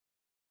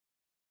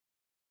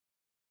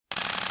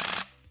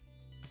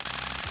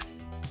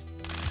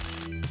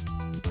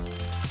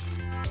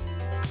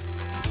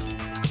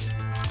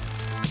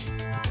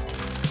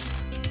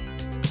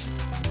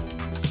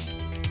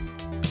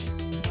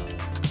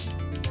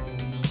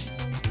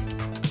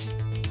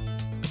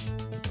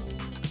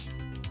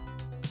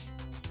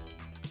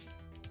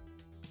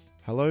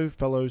Hello,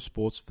 fellow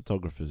sports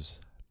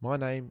photographers. My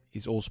name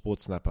is All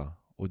Sports Snapper,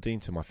 or Dean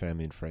to my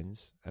family and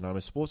friends, and I'm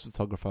a sports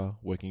photographer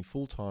working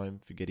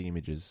full-time for Getty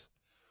Images.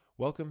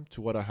 Welcome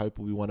to what I hope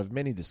will be one of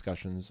many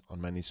discussions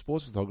on mainly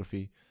sports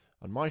photography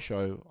on my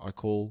show I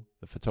call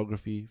the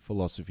Photography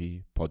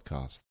Philosophy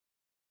Podcast.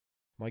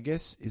 My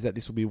guess is that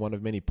this will be one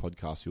of many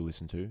podcasts you'll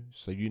listen to,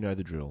 so you know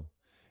the drill.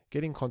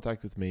 Get in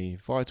contact with me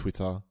via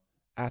Twitter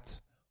at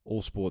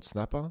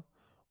AllSportsSnapper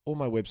or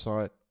my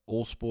website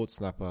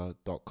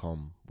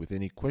allsportsnapper.com with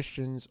any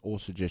questions or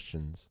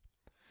suggestions.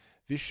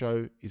 This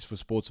show is for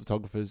sports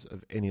photographers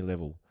of any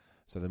level,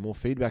 so the more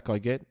feedback I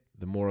get,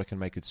 the more I can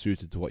make it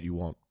suited to what you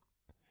want.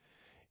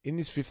 In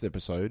this 5th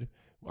episode,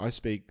 I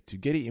speak to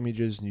Getty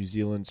Images New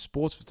Zealand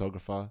sports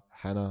photographer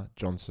Hannah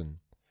Johnson.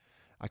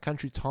 A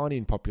country tiny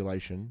in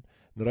population,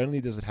 not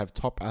only does it have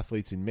top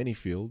athletes in many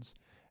fields,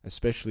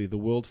 especially the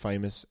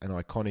world-famous and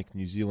iconic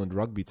New Zealand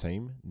rugby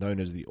team known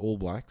as the All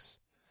Blacks,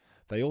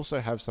 they also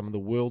have some of the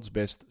world's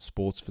best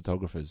sports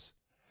photographers.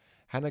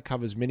 Hannah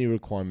covers many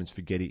requirements for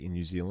Getty in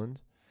New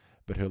Zealand,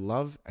 but her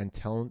love and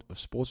talent of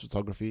sports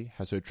photography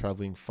has her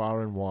travelling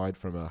far and wide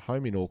from her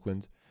home in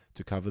Auckland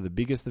to cover the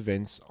biggest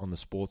events on the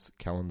sports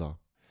calendar.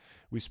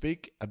 We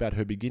speak about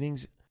her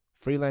beginnings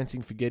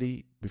freelancing for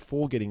Getty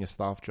before getting a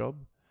staff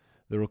job,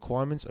 the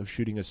requirements of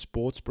shooting a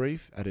sports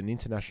brief at an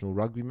international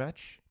rugby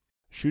match,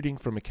 shooting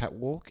from a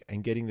catwalk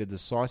and getting the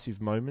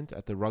decisive moment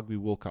at the Rugby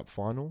World Cup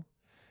final,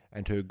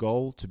 and her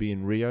goal to be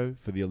in Rio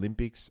for the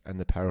Olympics and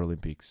the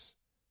Paralympics.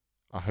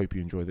 I hope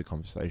you enjoy the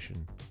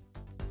conversation.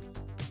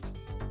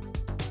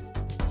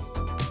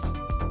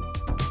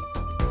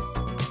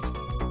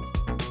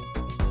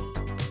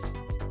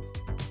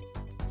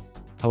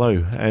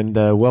 Hello, and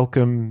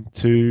welcome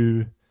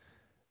to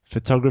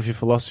Photography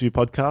Philosophy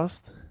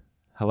Podcast.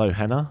 Hello,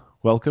 Hannah.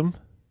 Welcome.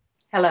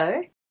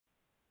 Hello.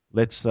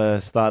 Let's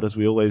start as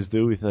we always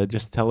do with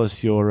just tell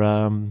us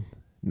your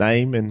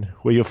name and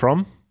where you're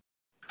from.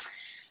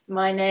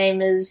 My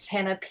name is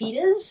Hannah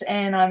Peters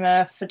and I'm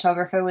a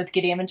photographer with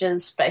Getty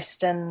Images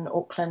based in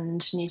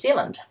Auckland, New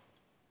Zealand.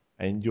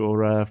 And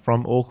you're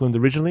from Auckland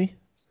originally?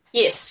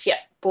 Yes, yeah,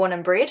 born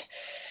and bred.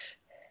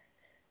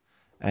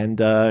 And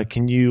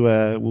can you,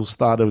 we'll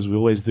start as we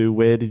always do,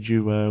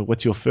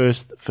 what's your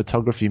first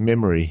photography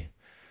memory?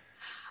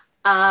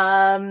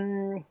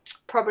 Probably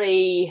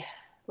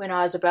when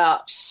I was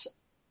about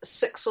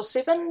 6 or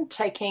 7,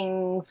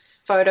 taking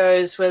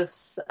photos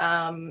with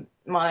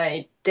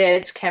my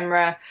dad's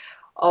camera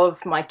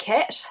of my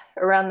cat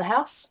around the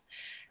house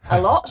a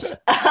lot,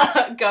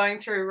 going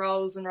through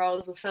rolls and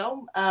rolls of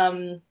film,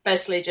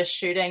 basically just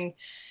shooting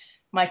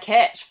my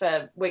cat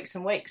for weeks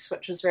and weeks,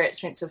 which was very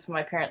expensive for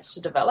my parents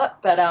to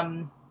develop. But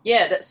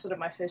yeah, that's sort of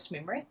my first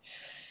memory.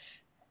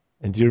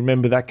 And do you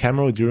remember that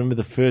camera, or do you remember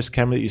the first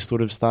camera that you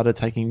sort of started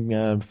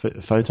taking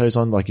photos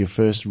on, like your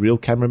first real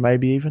camera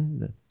maybe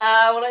even?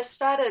 Well, I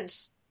started,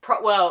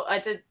 I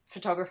did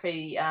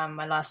photography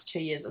my last 2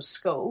 years of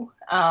school.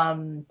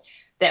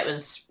 That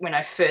was when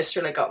I first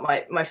really got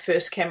my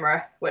first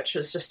camera, which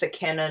was just a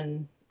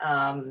Canon,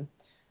 can't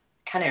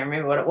even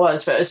remember what it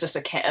was, but it was just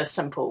a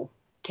simple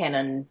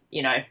Canon,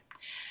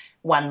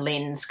 one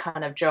lens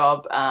kind of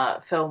job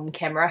film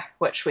camera,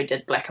 which we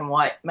did black and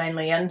white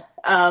mainly in,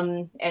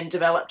 and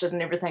developed it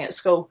and everything at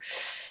school.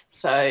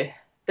 So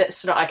that's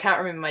sort of, I can't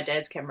remember my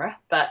dad's camera,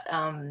 but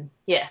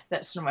yeah,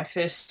 that's sort of my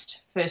first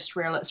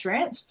real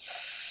experience.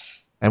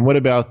 And what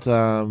about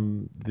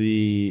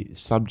the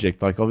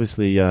subject? Like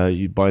obviously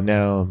you by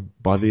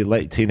the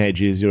late teenage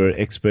years, you're an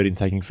expert in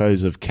taking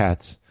photos of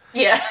cats.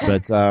 Yeah.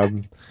 But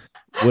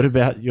what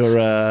about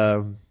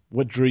your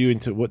what drew you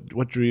into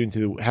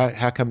how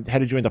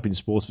did you end up in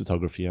sports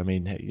photography? I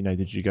mean,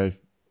 did you go?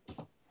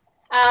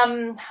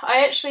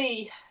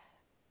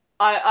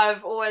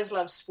 I've always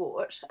loved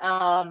sport,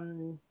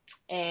 and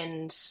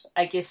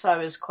I guess I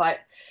was quite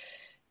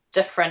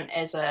different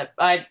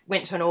I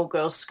went to an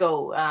all-girls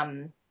school.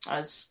 I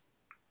was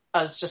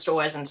just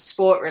always into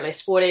sport, really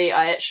sporty.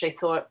 I actually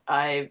thought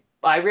I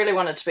really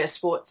wanted to be a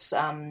sports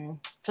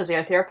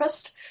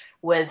physiotherapist.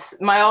 With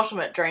my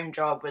ultimate dream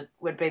job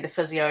would be the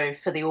physio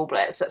for the All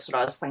Blacks. That's what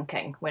I was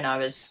thinking when I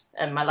was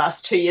in my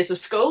last 2 years of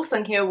school,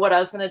 thinking of what I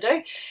was going to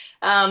do.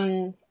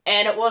 And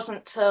it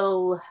wasn't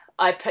till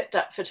I picked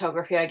up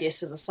photography, I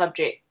guess, as a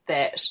subject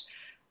that's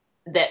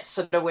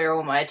sort of where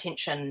all my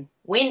attention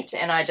went,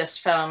 and I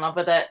just fell in love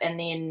with it, and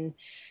then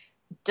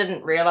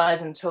didn't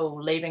realise until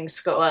leaving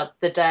school,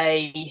 the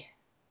day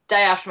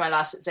after my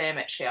last exam,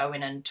 actually, I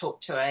went and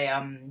talked to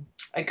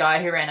a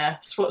guy who ran a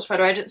sports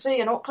photo agency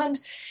in Auckland,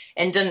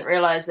 and didn't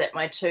realise that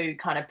my two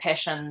kind of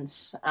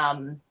passions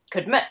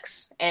could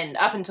mix. And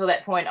up until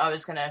that point, I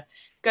was going to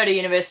go to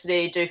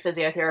university, do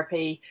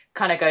physiotherapy,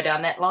 kind of go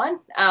down that line,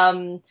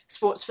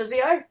 sports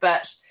physio.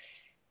 But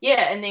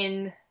yeah, and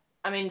then,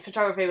 I mean,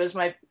 photography was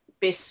my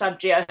best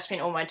subject. I spent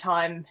all my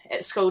time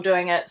at school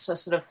doing it, so I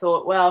sort of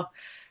thought, well,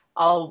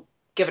 I'll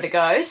give it a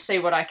go, see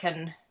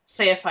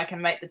if I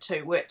can make the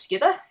two work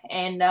together.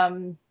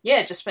 And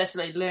yeah, just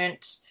basically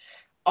learnt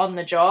on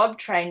the job,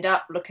 trained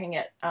up, looking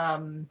at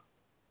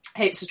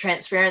heaps of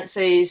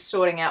transparencies,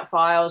 sorting out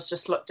files,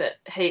 just looked at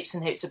heaps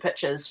and heaps of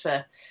pictures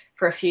for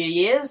a few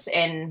years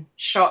and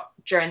shot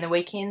during the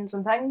weekends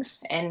and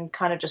things and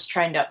kind of just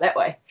trained up that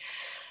way.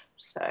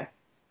 So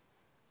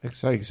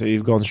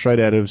you've gone straight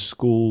out of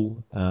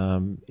school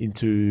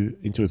into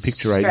a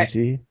picture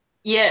agency.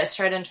 Yeah,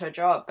 straight into a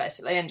job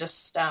basically, and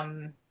just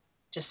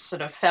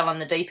sort of fell on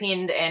the deep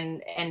end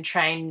and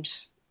trained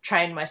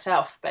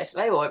myself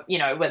basically, or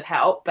with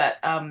help, but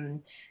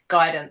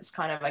guidance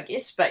kind of, I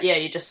guess. But yeah,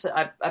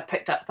 I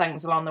picked up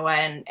things along the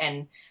way,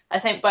 and I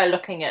think by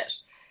looking at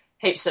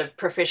heaps of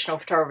professional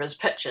photographers'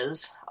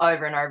 pictures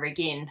over and over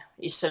again,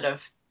 you sort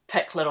of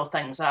pick little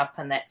things up,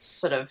 and that's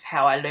sort of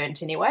how I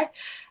learned anyway.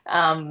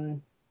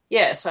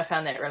 So I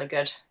found that really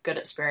good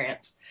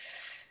experience.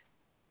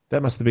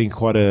 That must have been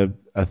quite a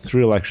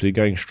thrill, actually,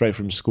 going straight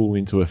from school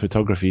into a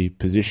photography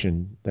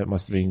position. That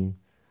must have been...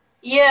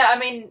 Yeah, I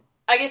mean,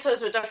 I guess it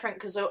was a bit different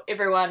because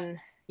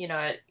everyone,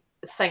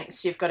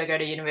 thinks you've got to go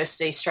to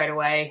university straight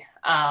away.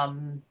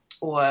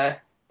 But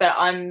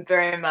I'm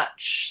very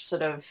much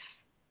sort of,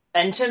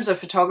 in terms of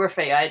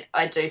photography,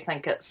 I do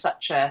think it's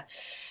such a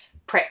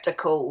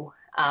practical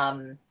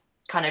kind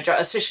of job,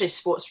 especially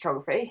sports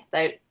photography.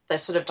 They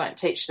sort of don't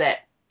teach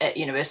that at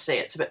university.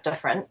 It's a bit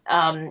different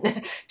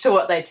to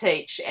what they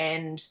teach.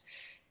 And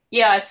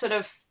yeah,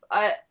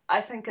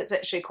 I think it's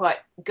actually quite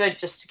good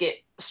just to get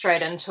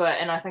straight into it.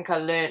 And I think I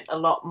learned a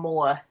lot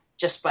more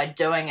just by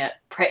doing it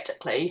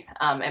practically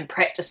and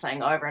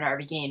practicing over and over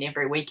again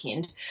every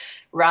weekend,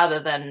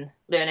 rather than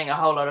learning a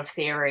whole lot of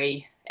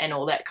theory and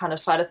all that kind of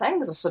side of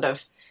things. I sort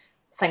of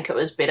think it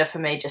was better for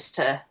me just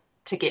to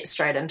get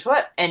straight into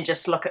it and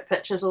just look at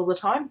pictures all the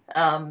time.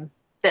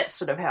 That's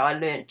sort of how I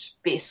learned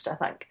best, I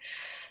think.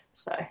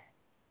 So.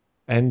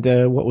 And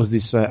what was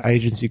this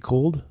agency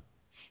called?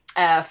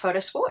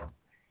 Photosport.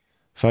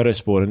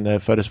 Photosport, and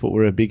Photosport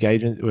were a big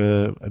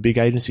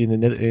agency in the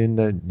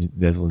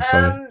Netherlands,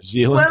 New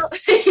Zealand. Well,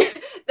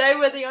 they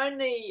were the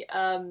only.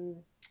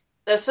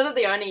 They're sort of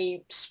the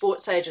only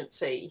sports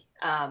agency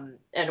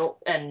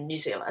in New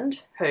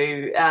Zealand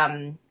who,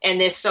 and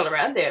they're still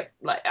around. They're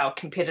like our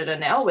competitor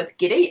now with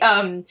Getty.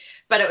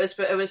 But it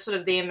was sort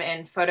of them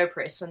and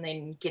Photopress, and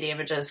then Getty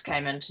Images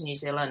came into New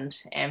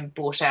Zealand and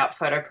bought out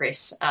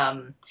Photopress.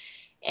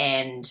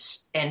 And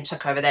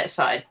took over that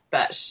side,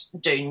 but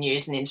do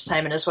news and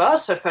entertainment as well.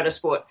 So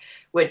Photosport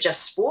were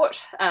just sport,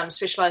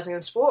 specialising in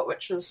sport,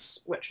 which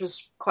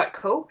was quite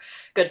cool,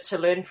 good to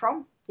learn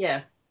from.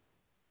 Yeah.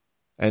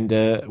 And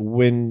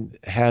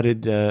how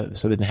did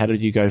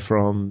you go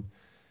from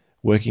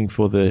working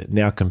for the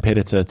now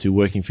competitor to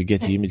working for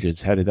Getty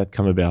Images? How did that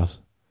come about?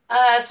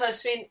 So I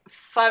spent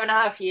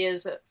 5.5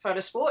 years at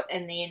Photosport,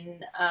 and then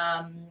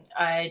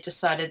I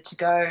decided to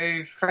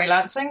go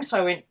freelancing. So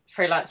I went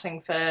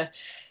freelancing for,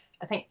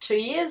 I think, 2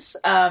 years,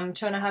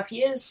 2.5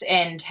 years,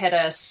 and had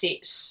a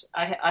set.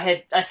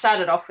 I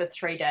started off with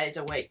 3 days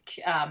a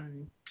week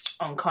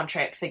on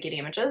contract for Getty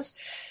Images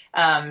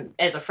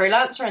as a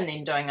freelancer, and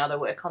then doing other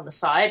work on the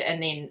side,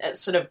 and then it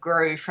sort of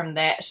grew from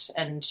that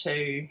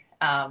into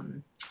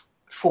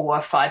 4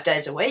 or 5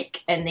 days a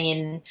week, and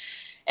then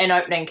an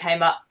opening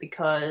came up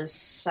because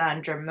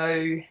Sandra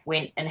Moo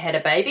went and had a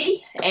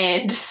baby.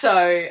 And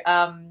so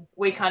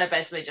we kind of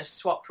basically just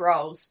swapped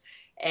roles,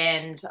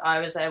 and I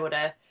was able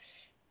to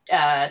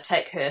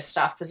take her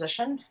staff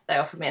position. They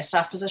offered me a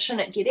staff position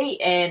at Getty,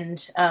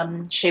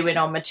 and she went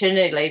on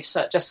maternity leave.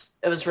 So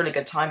it was really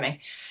good timing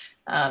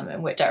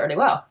and worked out really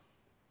well.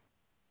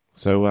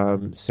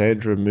 So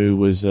Sandra Moo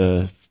was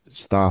a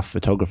staff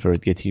photographer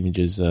at Getty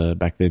Images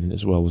back then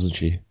as well, wasn't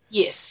she?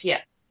 Yes,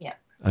 yeah.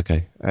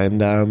 Okay, and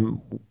now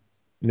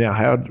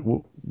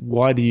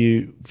why do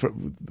you,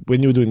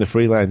 when you were doing the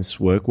freelance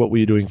work, what were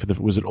you doing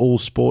was it all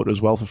sport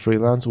as well for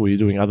freelance, or were you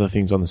doing other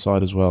things on the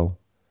side as well?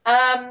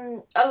 A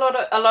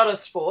lot of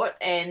sport,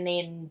 and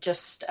then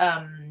just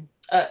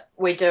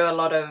we do a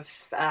lot of.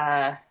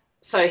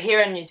 So here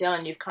in New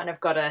Zealand, you've kind of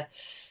got to,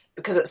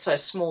 because it's so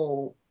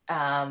small,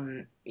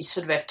 you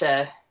sort of have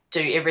to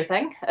do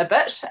everything a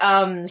bit.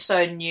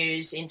 So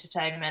news,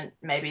 entertainment,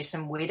 maybe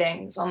some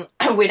weddings on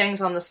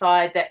the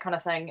side, that kind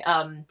of thing.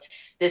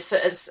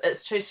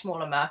 It's too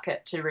small a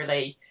market to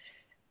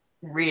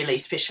really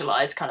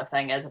specialize, kind of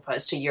thing, as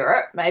opposed to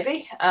Europe,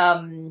 maybe,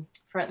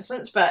 for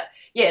instance. But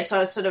yeah, so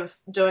I was sort of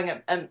doing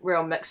a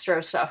real mixture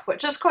of stuff,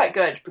 which is quite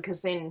good,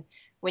 because then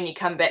when you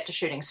come back to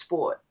shooting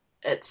sport,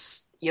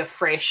 you're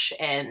fresh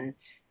and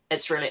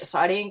it's really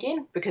exciting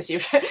again, because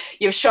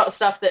you've shot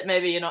stuff that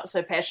maybe you're not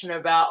so passionate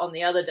about on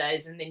the other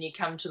days, and then you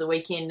come to the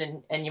weekend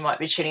and you might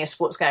be shooting a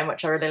sports game,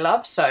 which I really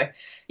love. So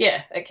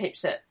yeah, it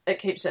keeps it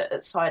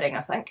exciting,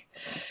 I think.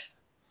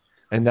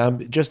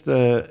 And just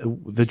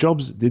the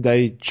jobs, did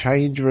they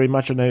change very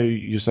much? I know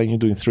you're saying you're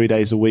doing 3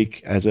 days a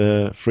week as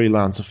a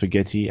freelancer for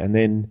Getty, and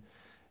then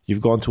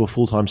you've gone to a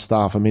full-time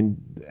staff. I mean,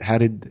 how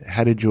did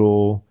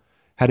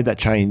that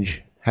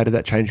change? How did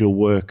that change your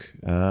work,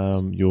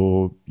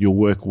 your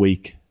work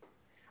week?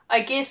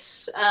 I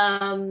guess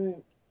I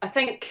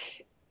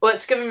think, well,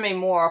 it's given me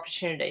more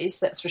opportunities,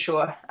 that's for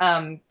sure,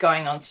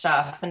 going on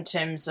staff, in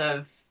terms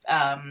of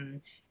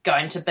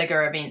going to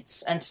bigger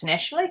events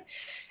internationally.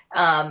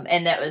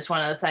 And that was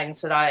one of the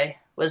things that I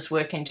was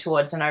working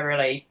towards, and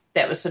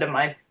that was sort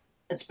of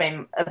it's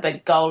been a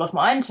big goal of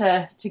mine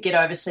to get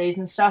overseas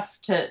and stuff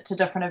to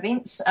different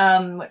events,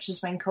 which has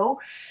been cool.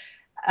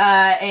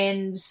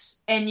 And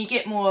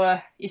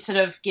you sort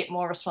of get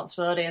more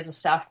responsibility as a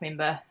staff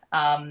member,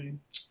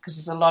 because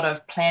there's a lot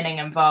of planning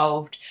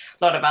involved,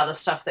 a lot of other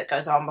stuff that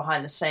goes on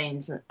behind the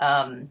scenes,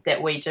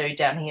 that we do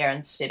down here,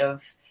 instead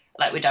of,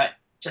 like, we don't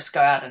just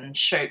go out and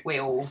shoot. We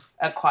all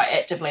are quite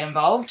actively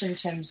involved in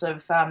terms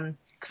of,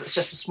 because it's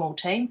just a small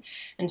team,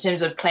 in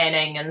terms of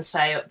planning and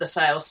the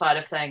sales side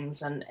of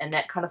things and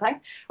that kind of thing,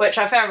 which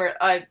I found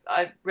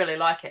I really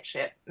like.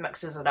 Actually, it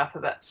mixes it up a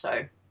bit.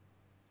 So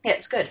yeah,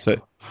 it's good. So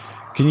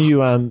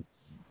can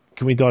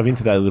we dive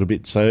into that a little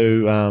bit? So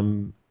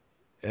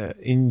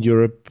in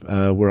Europe,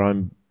 where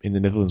I'm in the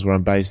Netherlands, where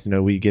I'm based,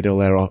 we get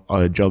all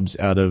our jobs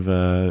out of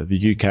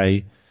the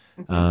UK,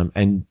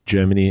 and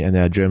Germany, and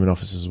our German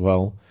office as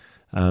well.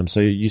 So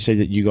you said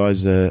that you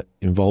guys are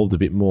involved a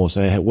bit more.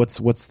 So how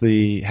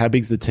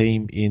big's the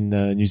team in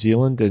New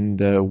Zealand,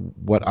 and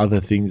what other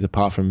things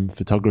apart from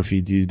photography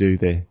do you do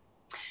there?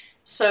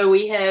 So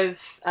we have,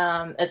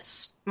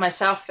 it's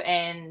myself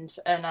and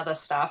another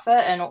staffer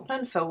in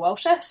Auckland, Phil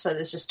Walter. So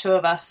there's just two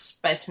of us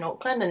based in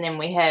Auckland, and then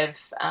we have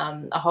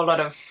a whole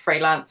lot of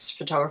freelance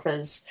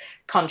photographers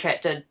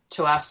contracted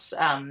to us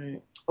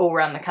all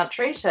around the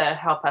country to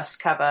help us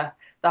cover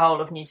the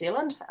whole of New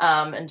Zealand,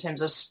 in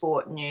terms of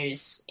sport,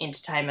 news,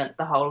 entertainment,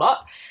 the whole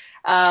lot.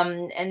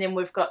 And then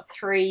we've got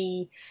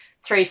three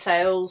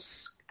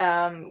sales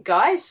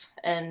guys,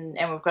 and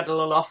we've got a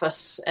little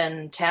office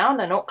in town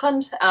in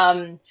Auckland.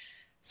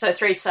 So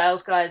three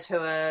sales guys who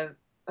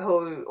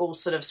all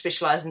sort of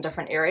specialise in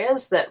different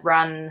areas that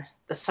run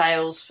the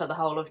sales for the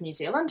whole of New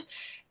Zealand.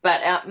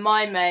 But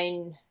my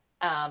main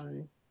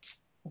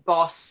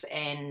boss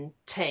and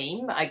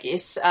team, I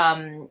guess,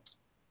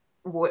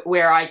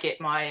 where I get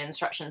my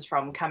instructions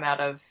from, come out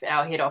of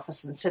our head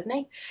office in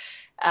Sydney.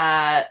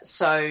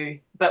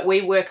 But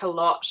we work a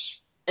lot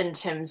in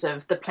terms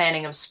of the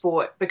planning of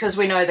sport, because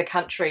we know the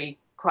country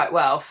quite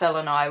well. Phil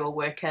and I were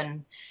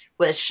working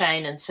with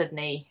Shane in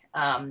Sydney,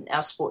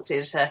 our sports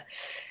editor,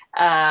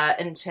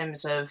 in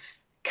terms of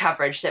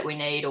coverage that we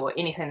need or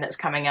anything that's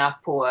coming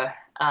up, or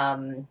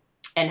and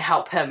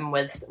help him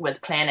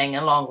with planning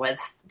along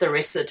with the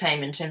rest of the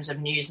team in terms of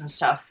news and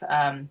stuff,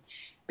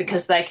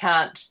 because they've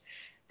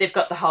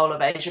got the whole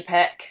of Asia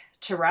Pac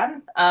to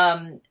run.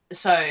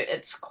 So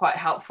it's quite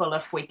helpful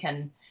if we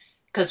can,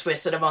 because we're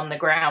sort of on the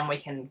ground, we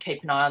can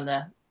keep an eye on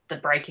the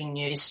breaking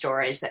news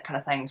stories, that kind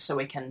of thing, so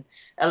we can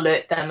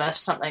alert them if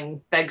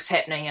something big's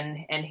happening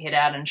and head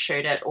out and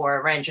shoot it, or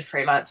arrange a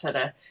freelancer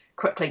to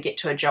quickly get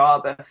to a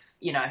job if,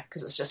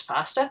 because it's just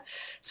faster.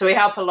 So we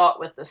help a lot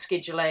with the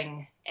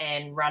scheduling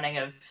and running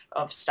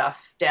of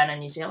stuff down in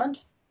New Zealand.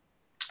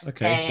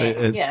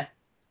 Okay.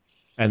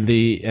 And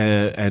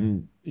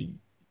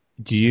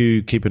do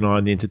you keep an eye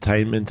on the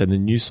entertainment and the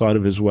news side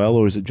of it as well,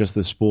 or is it just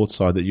the sports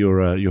side that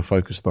you're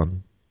focused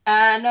on?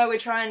 No, we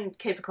try and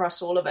keep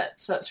across all of it,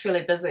 so it's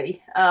fairly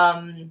busy,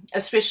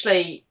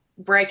 especially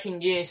breaking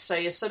news. So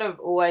you're sort of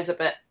always a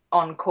bit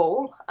on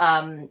call,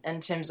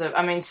 in terms of,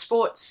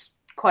 sport's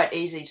quite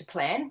easy to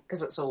plan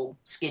because it's all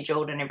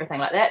scheduled and everything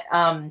like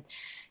that.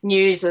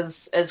 News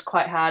is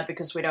quite hard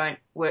because we don't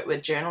work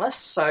with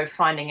journalists, so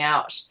finding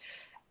out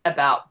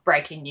about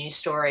breaking news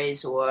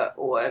stories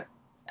or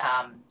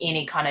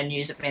any kind of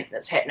news event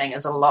that's happening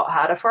is a lot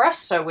harder for us.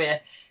 So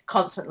we're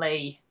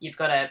constantly, you've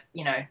got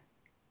to,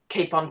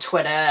 keep on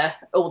Twitter,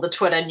 all the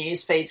Twitter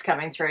news feeds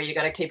coming through. You've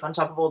got to keep on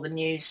top of all the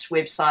news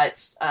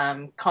websites,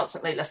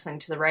 constantly listening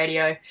to the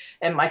radio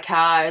in my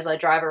car as I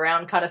drive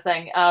around, kind of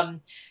thing.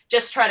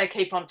 Just trying to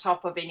keep on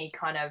top of any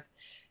kind of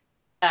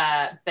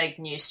big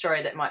news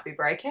story that might be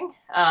breaking.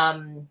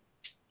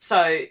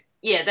 So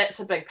yeah, that's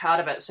a big part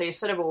of it. So you're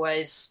sort of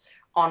always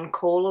on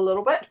call a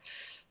little bit.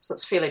 So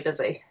it's fairly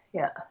busy.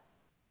 Yeah.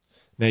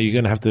 Now you're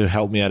going to have to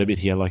help me out a bit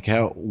here. Like,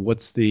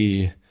 what's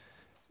been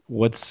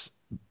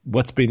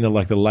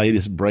the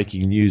latest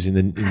breaking news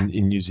in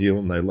New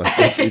Zealand though?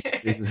 Like,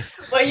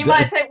 well, you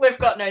might think we've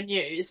got no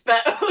news,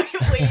 but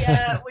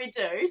we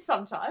do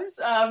sometimes.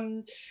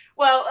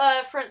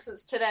 For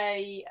instance,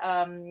 today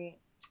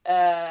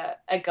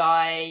a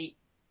guy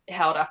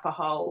held up a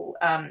hole.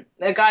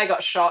 A guy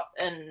got shot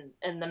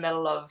in the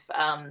middle of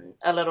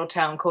a little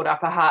town called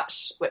Upper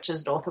Hutt, which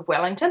is north of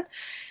Wellington.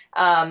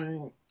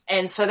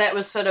 And so that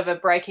was sort of a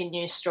breaking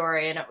news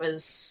story, and it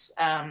was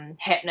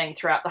happening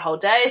throughout the whole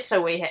day.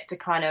 So we had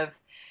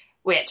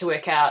to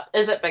work out,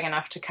 is it big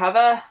enough to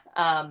cover?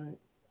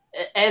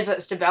 As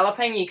it's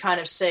developing, you kind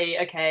of see,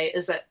 okay,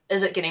 is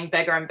it getting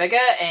bigger and bigger?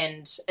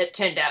 And it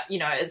turned out,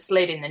 it's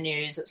leading the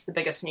news. It's the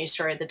biggest news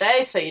story of the day.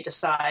 So you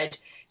decide,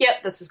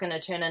 yep, this is going to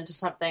turn into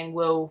something.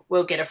 We'll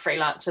get a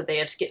freelancer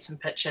there to get some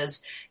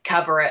pictures,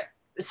 cover it,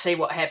 see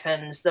what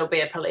happens. There'll be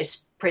a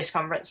police press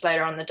conference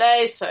later on the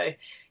day. So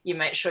you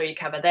make sure you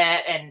cover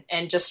that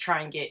and just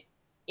try and get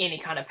any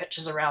kind of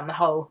pictures around the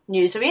whole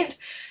news event.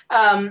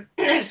 So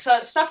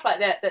it's stuff like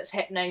that that's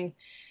happening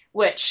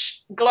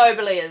which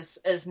globally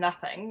is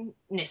nothing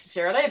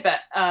necessarily, but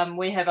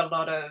we have a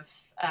lot of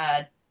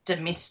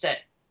domestic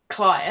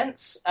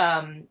clients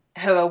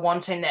who are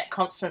wanting that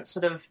constant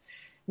sort of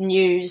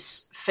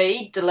news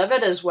feed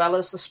delivered as well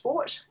as the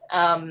sport.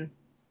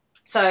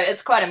 So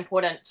it's quite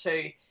important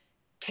to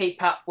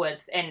keep up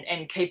with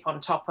and keep on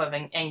top of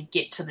and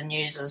get to the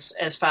news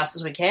as fast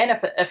as we can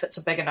if it's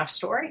a big enough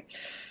story.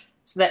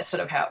 So that's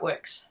sort of how it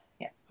works.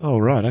 Yeah. Oh,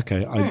 right.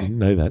 Okay. I didn't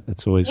know that.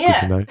 That's always good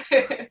to know.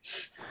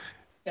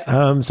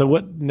 Yeah. So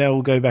now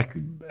we'll go back,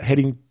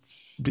 heading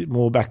a bit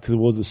more back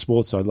towards the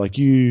sports side. Like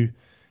you,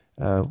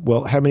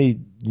 how many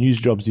news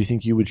jobs do you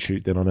think you would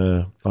shoot then on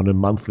a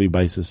monthly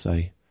basis,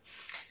 say?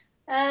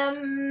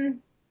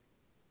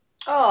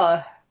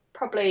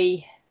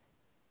 Probably,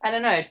 I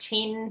don't know,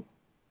 10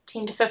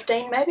 to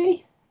 15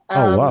 maybe.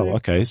 Oh, wow.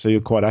 Okay. So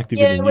you're quite active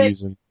in the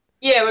news.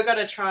 Yeah, we've got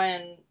to try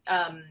and,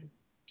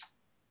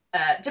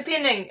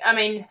 depending, I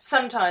mean,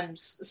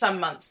 sometimes, some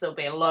months there'll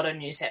be a lot of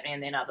news happening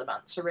and then other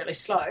months are really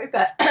slow,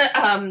 but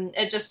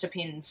it just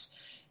depends,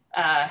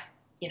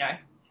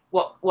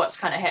 what's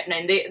kind of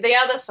happening. The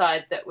other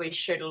side that we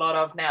shoot a lot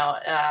of now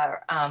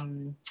are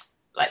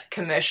like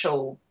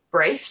commercial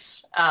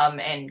briefs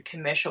and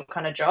commercial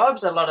kind of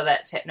jobs. A lot of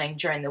that's happening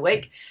during the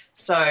week.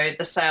 So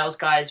the sales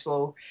guys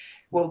will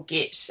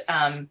get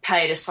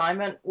paid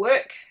assignment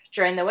work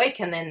during the week,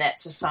 and then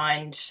that's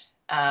assigned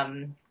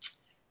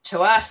to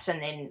us,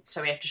 and then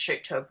so we have to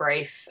shoot to a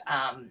brief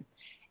and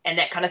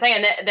that kind of thing.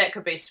 And that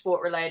could be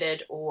sport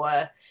related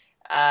or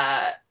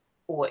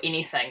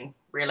anything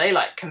really,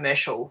 like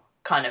commercial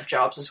kind of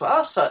jobs as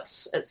well. So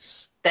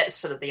it's that's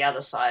sort of the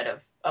other side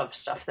of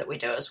stuff that we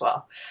do as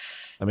well.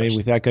 I mean,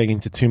 without going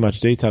into too much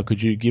detail,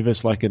 could you give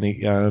us like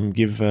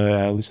give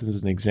our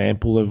listeners an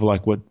example of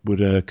like what would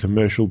a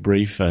commercial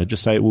brief?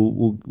 Just say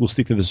we'll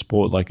stick to the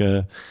sport. Like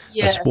a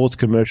sports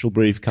commercial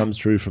brief comes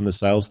through from the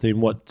sales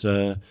team. How's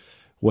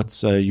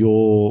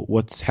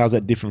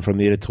that different from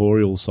the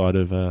editorial side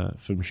of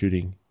from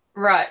shooting?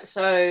 Right.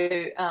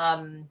 So,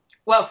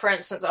 for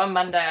instance, on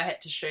Monday I had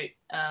to shoot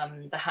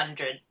the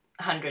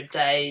 100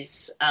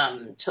 days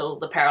till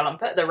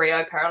the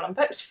Rio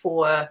Paralympics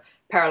for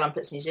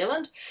Paralympics New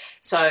Zealand.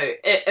 So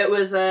it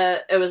was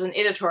an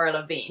editorial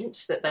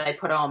event that they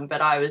put on,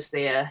 but I was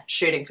there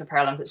shooting for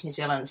Paralympics New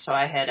Zealand, so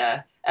I had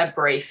a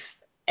brief,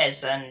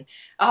 as in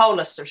a whole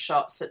list of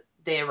shots that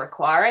they're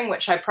requiring,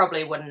 which I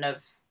probably wouldn't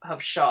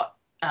have shot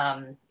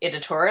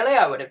editorially.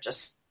 I would have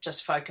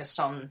just focused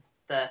on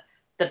the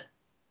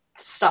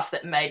stuff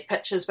that made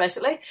pictures,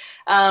 basically.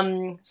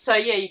 So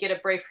you get a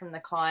brief from the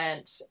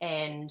client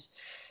and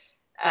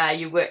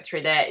you work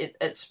through that.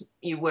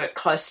 You work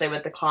closely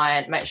with the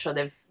client, make sure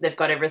they've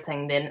got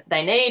everything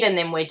they need, and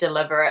then we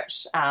deliver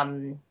it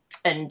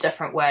in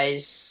different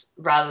ways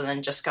rather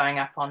than just going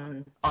up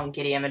on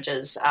Getty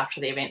Images after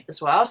the event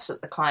as well, so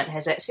that the client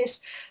has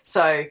access.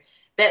 So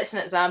that's an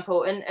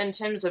example. In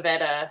terms of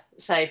at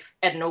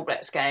an All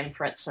Blacks game,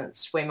 for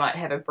instance, we might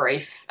have a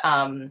brief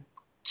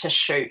to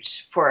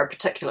shoot for a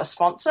particular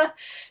sponsor.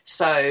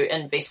 So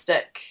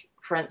Investec,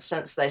 for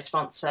instance, they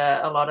sponsor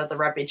a lot of the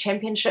rugby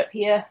championship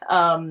here,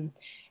 and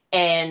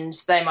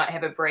they might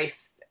have a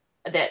brief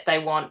that they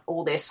want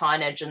all their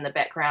signage in the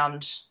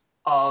background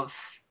of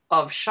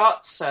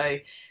shots. So,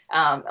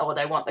 or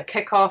they want the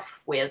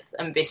kickoff with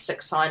Investec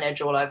signage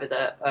all over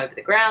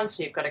the ground.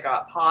 So you've got to go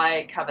up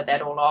high, cover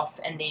that all off,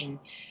 and then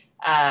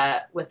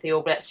with the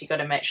All Blacks, you've got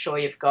to make sure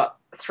you've got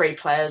 3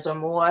 players or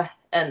more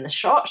in the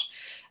shot.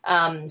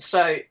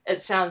 So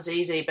it sounds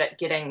easy, but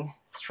getting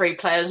 3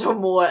 players or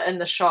more in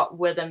the shot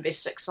with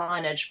Investec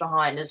signage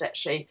behind is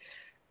actually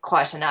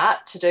quite an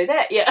art to do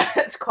that. Yeah,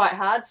 it's quite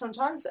hard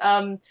sometimes.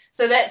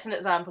 So that's an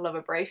example of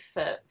a brief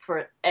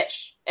for at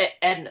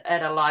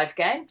a live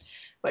game,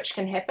 which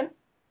can happen.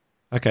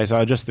 Okay, so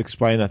I'll just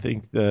explain. I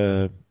think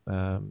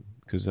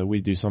because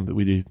we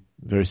do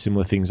very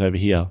similar things over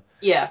here.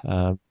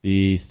 Yeah.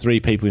 The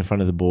 3 people in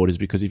front of the board is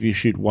because if you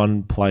shoot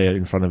 1 player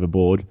in front of a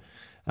board,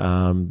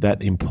 that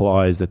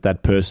implies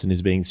that person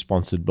is being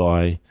sponsored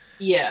by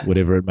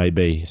whatever it may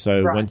be.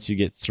 So once you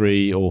get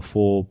 3 or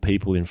 4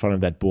 people in front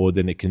of that board,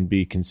 then it can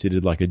be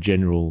considered like a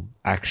general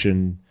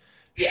action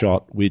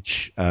shot,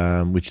 which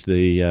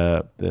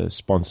the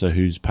sponsor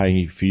who's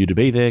paying for you to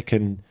be there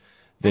can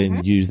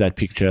then use that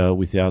picture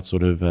without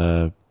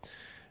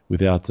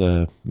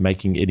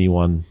making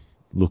anyone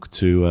look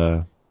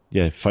too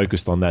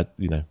focused on that.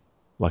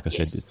 Like I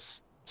said,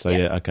 it's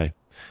okay.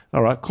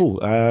 All right, cool.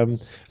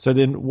 So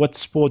then, what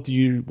sport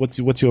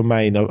what's your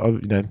main?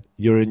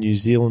 You're a New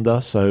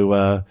Zealander,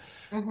 so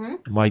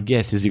my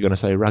guess is you're going to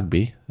say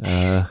rugby.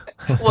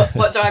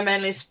 What do I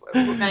mainly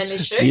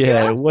shoot?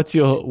 Yeah, what's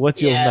your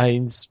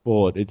main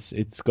sport?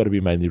 It's got to be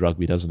mainly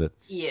rugby, doesn't it?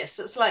 Yes,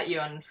 it's like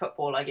you in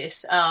football, I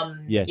guess.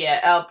 Yes. Yeah,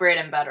 our bread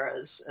and butter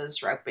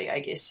is rugby. I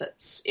guess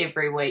it's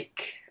every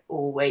week,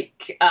 all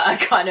week,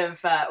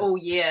 all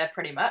year,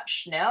 pretty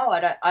much. Now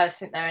I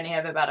think they only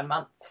have about a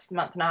month and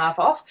a half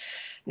off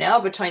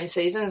now between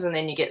seasons, and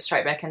then you get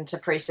straight back into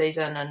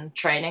pre-season and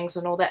trainings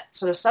and all that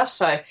sort of stuff.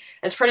 So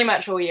it's pretty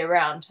much all year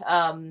round.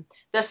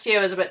 This year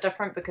was a bit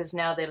different because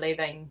now they're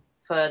leaving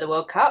for the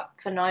World Cup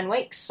for 9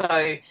 weeks,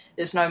 so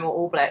there's no more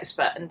All Blacks,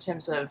 but in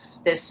terms of,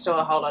 there's still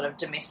a whole lot of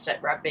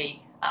domestic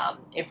rugby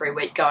every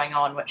week going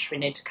on, which we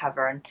need to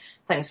cover and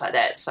things like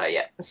that. So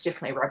yeah, it's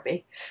definitely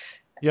rugby.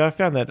 Yeah, I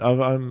found that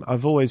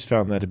I've always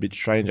found that a bit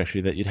strange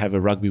actually that you'd have a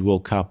Rugby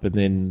World Cup and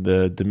then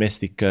the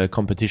domestic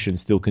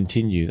competitions still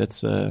continue.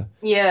 That's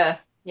Yeah.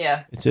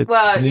 it's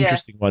Well, an yeah.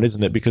 interesting one,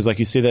 isn't it? Because like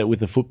you see that with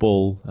the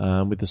football,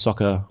 with the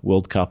soccer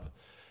World Cup,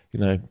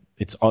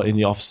 it's in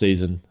the off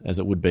season as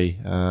it would be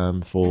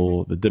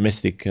for the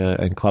domestic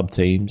and club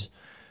teams.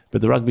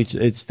 But the rugby,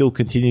 it still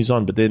continues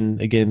on. But then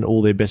again,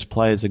 all their best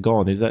players are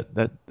gone. Is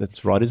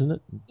that's right, isn't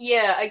it?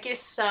 Yeah, I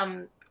guess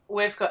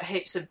we've got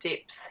heaps of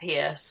depth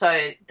here.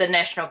 So the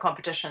national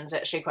competition's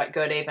actually quite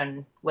good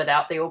even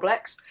without the All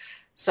Blacks.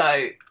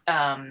 So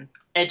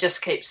it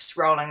just keeps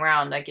rolling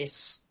around, I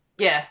guess.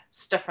 Yeah,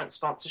 it's different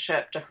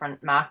sponsorship,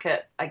 different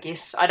market, I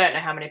guess. I don't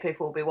know how many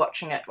people will be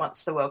watching it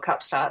once the World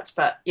Cup starts,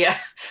 but yeah,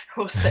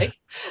 we'll see.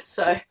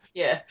 So,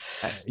 yeah.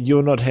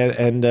 You're not,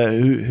 and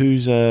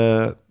who's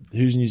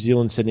New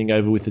Zealand sending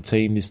over with the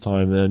team this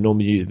time?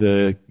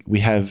 Normally,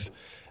 we have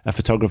a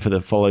photographer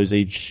that follows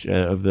each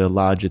of the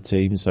larger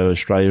teams. So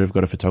Australia have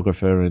got a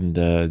photographer, and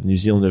New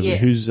Zealand.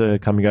 Yes. Who's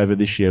coming over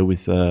this year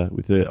with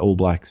the All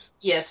Blacks?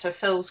 Yeah, so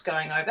Phil's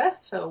going over,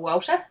 Phil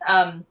Walter.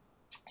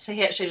 So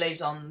he actually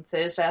leaves on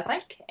Thursday, I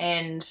think,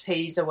 and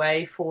he's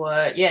away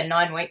for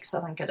 9 weeks,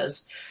 I think it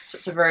is. So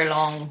it's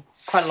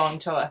quite a long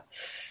tour,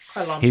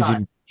 quite a long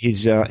time.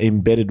 He's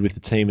embedded with the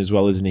team as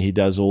well, isn't he? He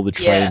does all the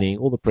training,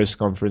 all the press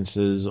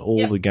conferences,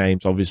 all the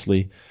games,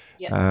 obviously.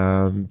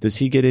 Yep. Does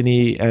he get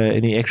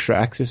any extra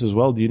access as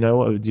well? Do you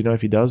know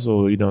if he does,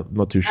 or you're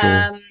not too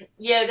sure?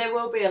 Yeah, there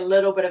will be a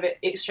little bit of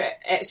extra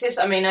access.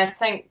 I mean, I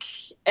think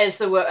as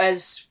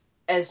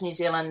New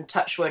Zealand,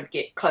 touch wood,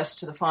 get close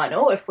to the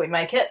final, if we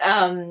make it,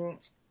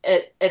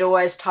 it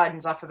always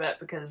tightens up a bit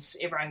because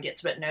everyone gets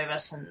a bit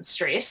nervous and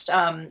stressed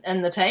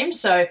in the team.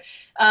 So,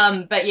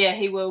 but yeah,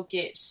 he will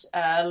get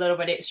a little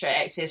bit extra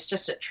access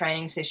just at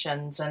training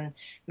sessions and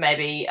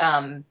maybe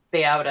be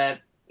able to,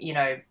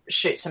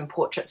 shoot some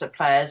portraits of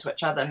players,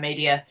 which other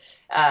media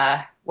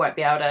won't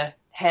be able to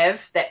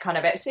have that kind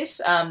of access.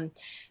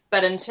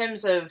 But in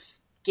terms of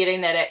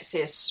getting that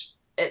access,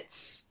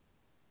 it's,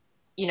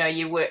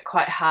 you work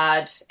quite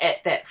hard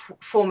at that,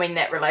 forming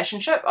that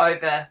relationship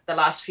over the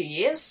last few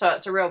years. So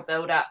it's a real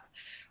build-up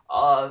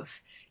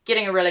of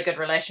getting a really good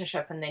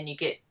relationship, and then you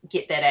get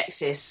that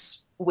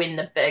access when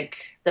the big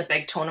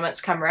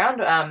tournaments come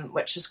around,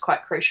 which is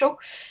quite crucial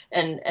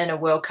in a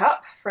World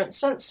Cup, for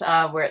instance,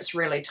 where it's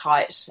really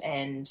tight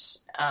and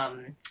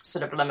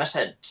sort of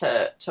limited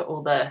to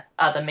all the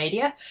other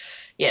media.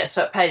 Yeah,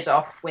 so it pays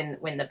off when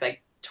the big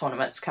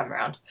tournaments come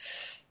around.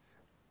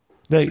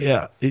 No,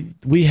 yeah,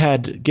 we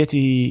had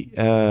Getty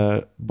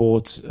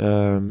bought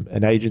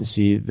an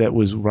agency that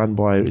was run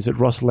by, is it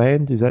Ross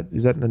Land? Is that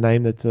the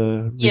name that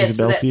rings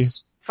a bell to you?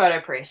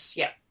 Photo Press,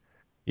 yeah.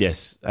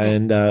 Yes,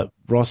 and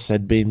Ross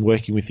had been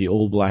working with the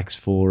All Blacks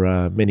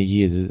for many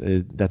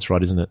years. That's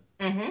right, isn't it?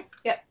 Mm-hmm.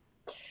 Yep.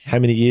 How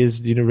many years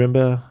do you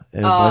remember?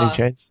 By any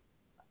chance?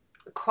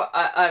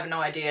 I have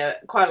no idea.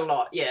 Quite a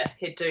lot, yeah.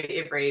 He'd do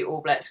every All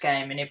Blacks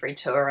game and every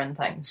tour and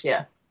things,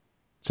 yeah.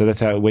 So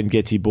that's how when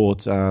Getty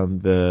bought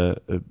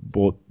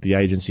the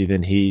agency,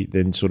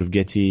 then sort of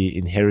Getty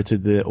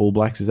inherited the All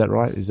Blacks. Is that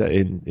right? Is that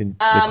in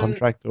the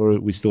contract, or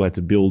we still had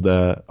to build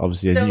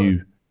obviously a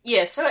new?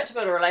 Yeah, still had to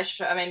build a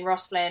relationship. I mean,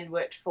 Ross Land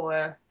worked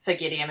for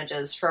Getty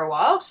Images for a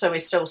while, so we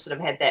still sort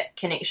of had that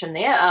connection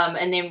there.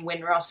 And then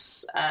when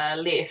Ross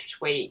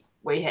left, we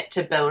had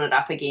to build it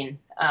up again.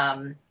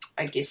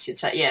 I guess you'd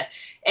say, yeah.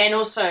 And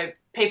also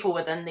people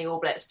within the All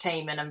Blacks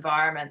team and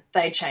environment,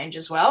 they change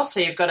as well. So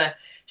you've got to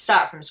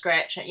start from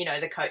scratch.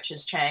 The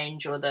coaches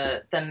change, or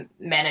the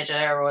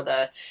manager, or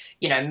the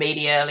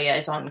media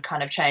liaison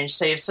kind of change.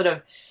 So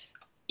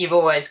you've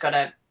always got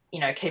to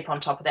keep on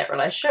top of that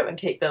relationship and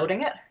keep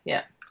building it.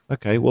 Yeah.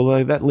 Okay.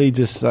 Well, that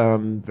leads us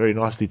very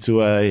nicely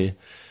to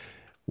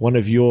one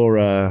of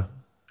your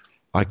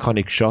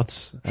iconic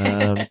shots.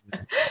 I've been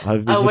I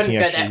looking wouldn't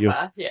go that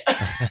far. Yeah.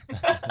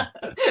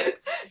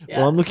 Yeah.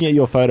 Well, I'm looking at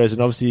your photos,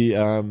 and obviously,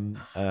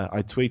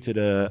 I tweeted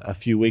a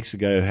few weeks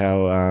ago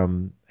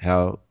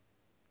how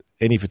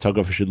any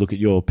photographer should look at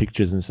your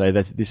pictures and say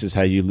this is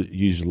how you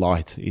use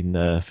light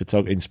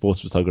in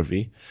sports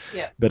photography.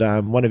 Yeah.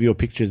 But one of your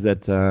pictures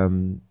that,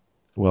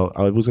 well,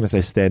 I was going to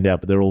say stand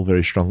out, but they're all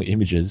very strong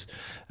images.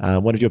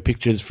 One of your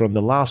pictures from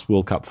the last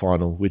World Cup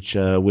final, which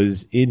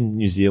was in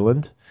New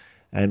Zealand,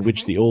 and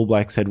which the All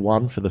Blacks had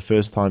won for the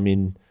first time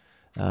in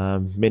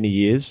many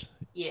years.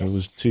 Yes. It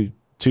was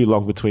too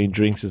long between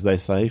drinks, as they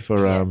say, for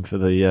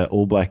the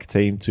All Black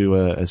team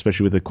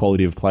especially with the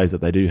quality of players that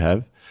they do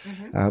have.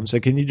 Mm-hmm. So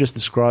can you just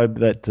describe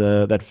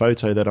that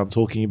photo that I'm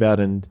talking about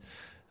and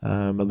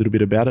a little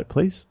bit about it,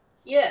 please?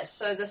 Yeah.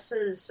 So this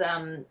is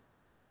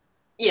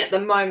the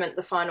moment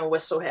the final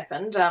whistle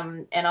happened,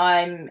 and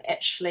I'm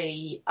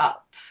actually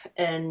up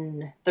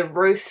in the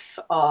roof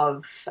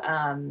of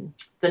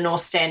the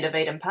North Stand of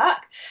Eden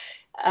Park,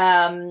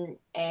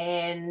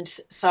 and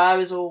so I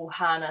was all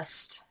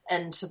harnessed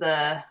into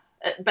the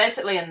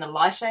basically in the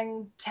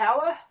lighting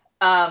tower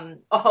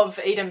of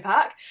Eden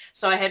Park.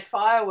 So I had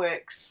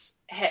fireworks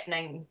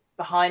happening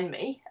behind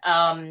me.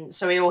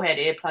 So we all had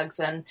earplugs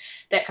in,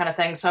 that kind of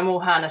thing. So I'm all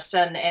harnessed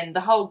in, and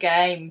the whole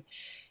game,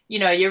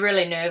 you're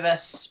really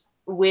nervous.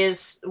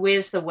 Where's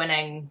the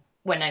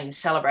winning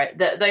celebrate?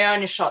 The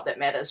only shot that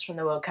matters from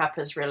the World Cup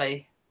is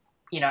really,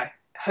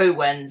 who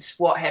wins,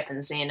 what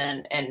happens then,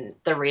 and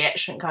the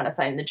reaction kind of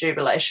thing, the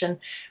jubilation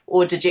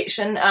or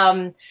dejection.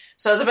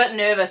 So I was a bit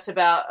nervous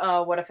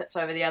about, what if it's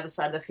over the other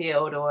side of the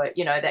field, or,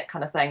 that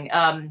kind of thing.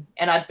 And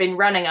I'd been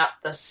running up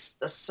this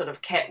sort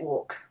of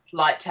catwalk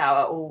light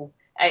tower all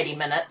 80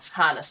 minutes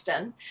harnessed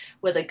in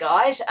with a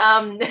guide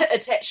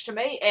attached to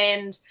me.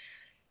 And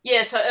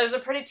yeah, so it was a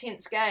pretty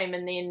tense game.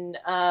 And then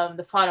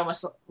the final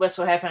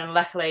whistle happened, and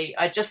luckily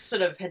I had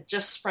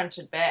just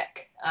sprinted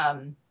back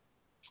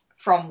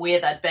from where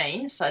they'd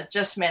been. So I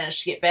just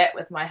managed to get back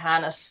with my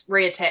harness,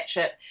 reattach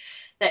it,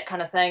 that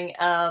kind of thing.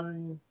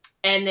 And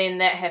then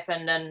that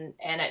happened, and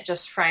it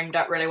just framed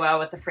up really well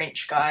with the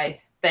French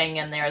guy being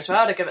in there as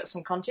well to give it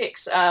some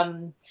context.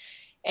 And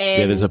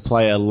there's a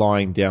player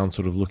lying down,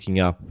 sort of looking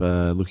up,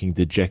 looking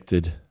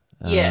dejected.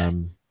 Yeah.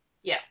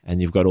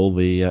 And you've got all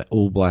the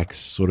All Blacks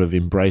sort of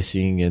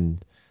embracing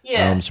and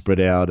arms spread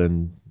out,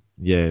 and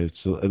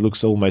it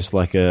looks almost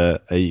like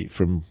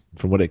from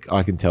what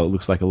I can tell, it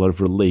looks like a lot of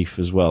relief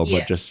as well,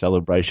 not just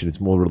celebration. It's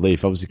more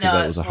relief, obviously, because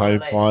that was a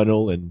home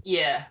final, and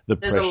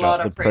there's a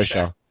lot of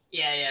pressure.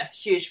 Yeah,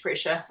 huge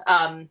pressure.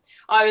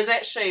 I was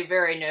actually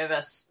very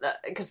nervous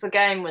because the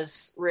game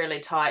was really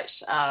tight,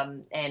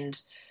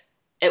 and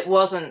it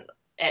wasn't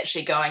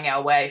actually going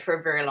our way for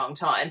a very long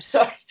time.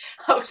 So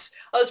I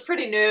was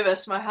pretty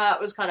nervous. My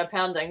heart was kind of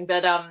pounding.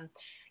 But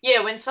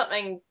when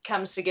something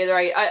comes together,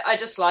 I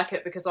just like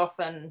it, because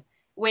often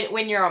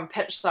when you're on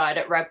pitch side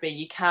at rugby,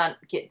 you can't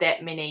get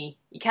that many.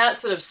 You can't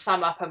sort of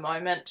sum up a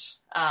moment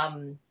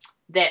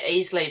that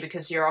easily,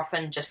 because you're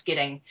often just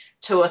getting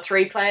 2 or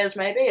 3 players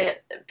maybe.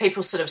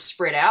 People sort of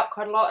spread out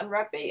quite a lot in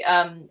rugby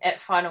at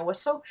final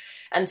whistle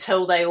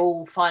until they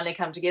all finally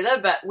come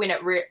together. But when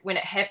it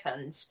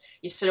happens,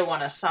 you sort of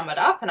want to sum it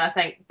up. And I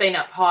think being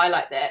up high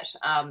like that,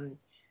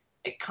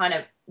 it kind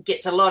of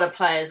gets a lot of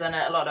players in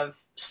it, a lot of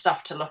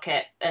stuff to look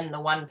at in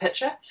the one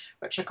picture,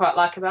 which I quite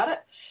like about it.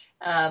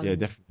 Yeah,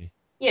 definitely.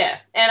 Yeah,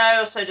 and I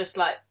also just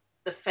like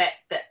the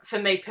fact that for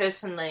me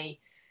personally,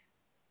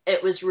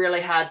 it was really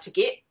hard to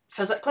get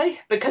physically,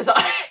 because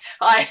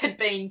I had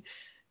been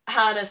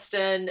harnessed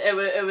in.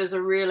 It was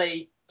a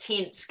really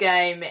tense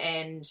game,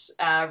 and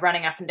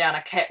running up and down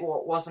a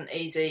catwalk wasn't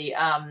easy.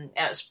 And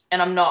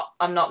I'm not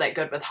that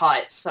good with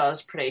heights, so I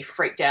was pretty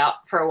freaked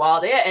out for a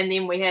while there. And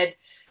then we had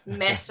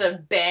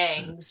massive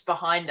bangs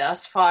behind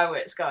us,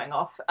 fireworks going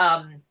off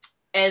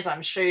as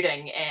I'm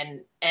shooting,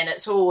 and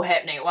it's all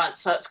happening at once.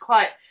 So it's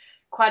quite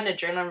an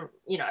adrenaline.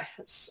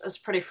 It's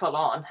pretty full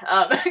on,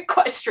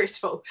 quite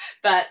stressful,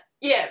 but.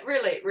 Yeah,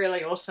 really,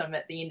 really awesome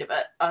at the end of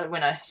it.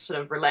 When I sort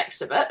of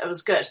relaxed a bit, it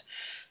was good.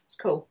 It's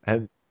cool.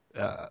 And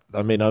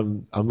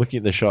I'm looking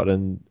at the shot,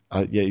 and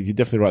you're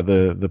definitely right.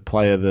 The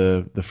player,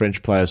 the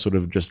French player, sort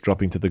of just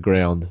dropping to the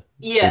ground.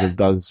 Yeah, sort of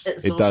does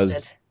exhausted. It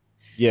does.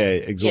 Yeah,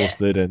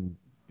 exhausted, and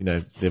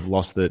they've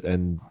lost it.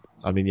 And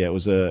I mean, it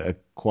was it's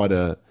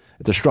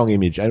a strong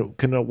image. And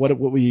what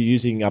were you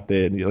using up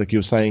there? Like you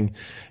were saying,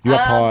 you're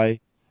up high.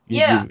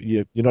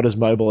 You're not as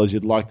mobile as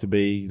you'd like to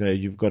be.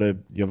 You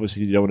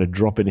obviously don't want to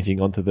drop anything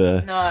onto the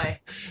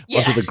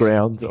onto the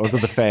ground, onto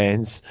the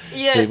fans.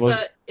 Yeah,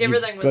 so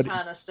everything was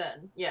harnessed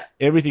in. Yeah,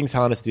 everything's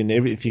harnessed in.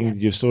 Everything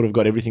you've sort of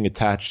got everything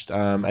attached.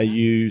 Are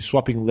you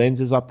swapping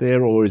lenses up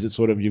there, or is it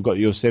sort of you've got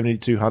your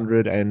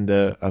 7200 and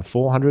a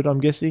 400?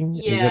 I'm guessing.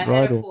 Yeah, is that right?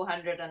 I had a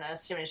 400 and a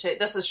 72.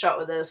 This is shot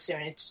with a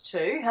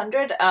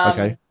 7200.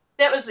 Okay.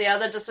 That was the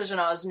other decision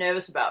I was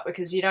nervous about,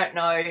 because you don't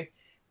know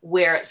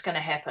where it's going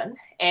to happen,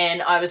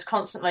 and I was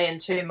constantly in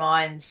two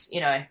minds,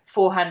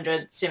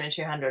 400,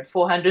 7200,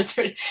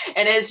 400,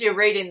 and as you're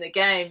reading the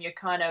game, you're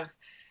kind of,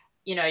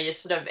 you're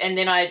sort of, and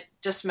then I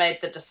just made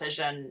the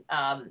decision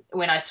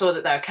when I saw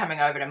that they were coming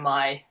over to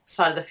my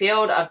side of the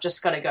field, I've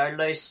just got to go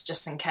loose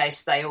just in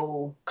case they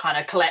all kind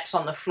of collapse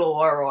on the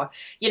floor, or,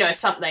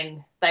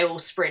 something, they all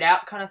spread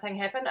out kind of thing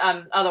happen.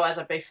 Otherwise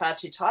I'd be far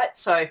too tight.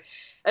 So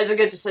it was a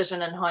good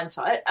decision in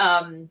hindsight.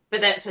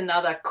 But that's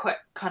another quick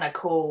kind of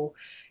call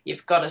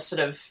you've got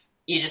to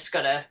you just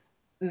got to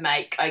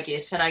make, I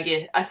guess. And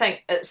I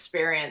think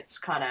experience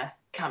kind of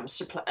comes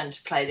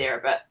into play there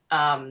a bit,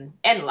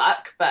 and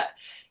luck, but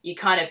you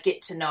kind of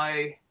get to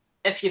know,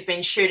 if you've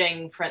been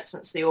shooting, for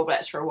instance, the All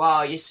Blacks for a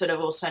while, you sort of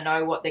also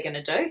know what they're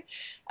going to do,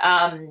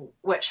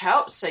 which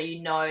helps. So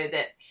you know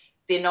that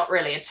they're not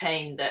really a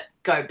team that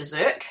go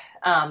berserk.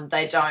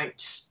 They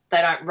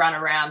don't run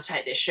around,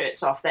 take their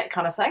shirts off, that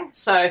kind of thing.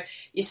 So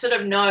you sort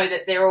of know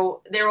that they're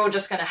all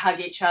just going to hug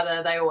each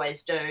other. They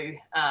always do,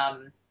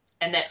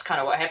 and that's kind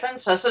of what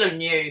happens. So I sort of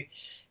knew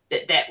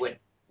that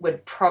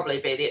would probably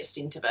be the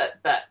extent of it.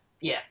 But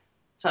yeah,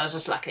 so I was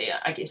just lucky,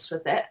 I guess,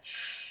 with that.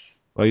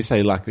 Well, you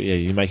say luck, but yeah,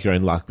 you make your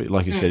own luck. But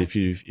like you said, if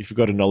you've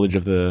got a knowledge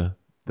of the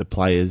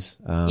players,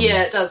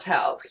 it does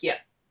help. Yeah.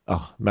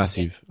 Oh,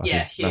 massive! I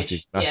Yeah, think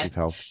huge. massive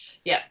help.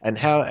 Yeah. And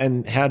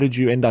how did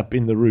you end up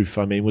in the roof?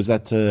 I mean, was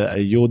that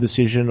your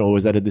decision, or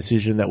was that a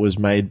decision that was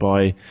made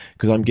by?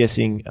 Because I'm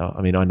guessing.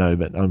 I mean, I know,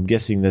 but I'm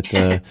guessing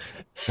that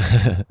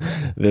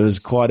there was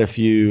quite a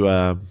few.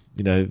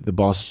 The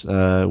boss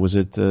was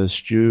it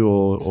Stu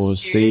or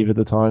Steve at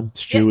the time?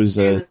 Stu was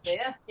there.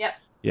 Yep.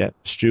 Yeah,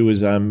 Stu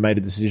was made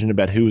a decision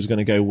about who was going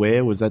to go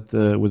where. Was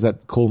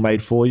that call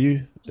made for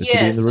you to be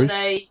in the So roof?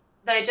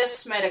 they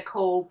just made a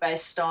call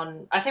based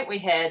on, I think we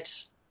had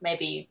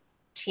maybe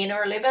 10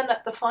 or 11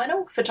 at the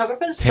final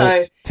photographers.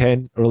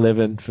 10 or 11 well,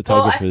 I think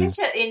photographers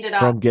it ended up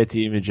from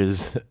Getty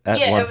Images at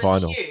one it was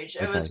final. huge.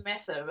 It Okay. was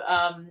massive.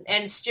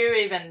 And Stu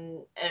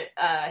even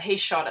he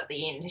shot at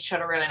the end. He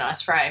shot a really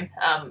nice frame,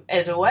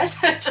 as always.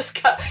 Just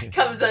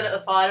comes in at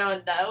the final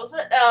and nails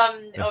it.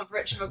 Of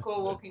Richard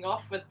McCaw walking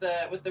off with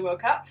the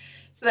World Cup.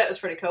 So that was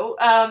pretty cool.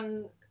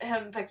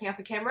 Him picking up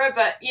a camera,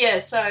 but yeah.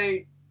 So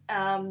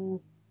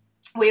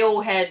we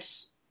all had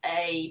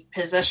a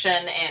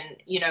position,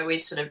 and we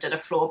sort of did a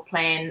floor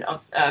plan of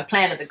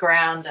the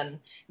ground and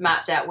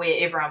mapped out where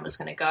everyone was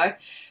going to go.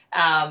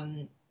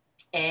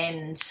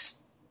 And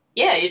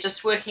yeah, you're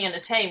just working in a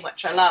team,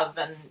 which I love,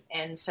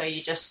 and so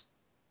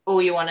all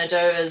you want to do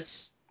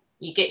is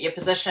you get your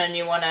position,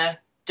 you want to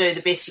do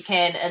the best you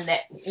can in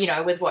that,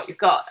 with what you've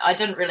got. I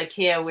didn't really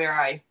care where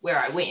I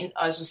went.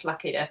 I was just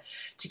lucky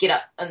to get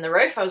up in the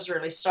roof. I was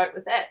really stoked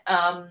with that.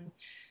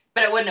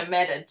 But it wouldn't have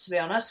mattered, to be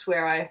honest,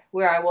 where I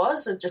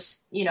was. It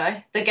just,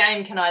 the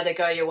game can either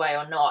go your way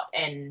or not.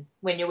 And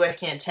when you're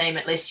working in a team,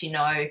 at least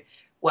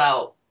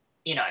well,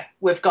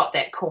 we've got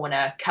that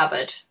corner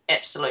covered,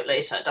 absolutely.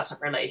 So it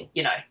doesn't really,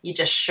 you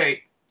just shoot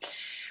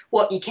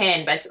what you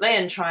can, basically,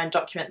 and try and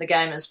document the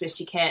game as best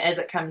you can as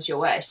it comes your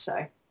way. So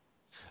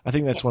I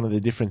think that's one of the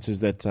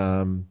differences that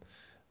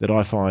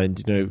I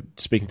find,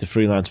 speaking to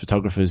freelance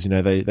photographers,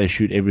 they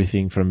shoot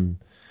everything from,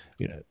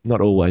 not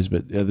always,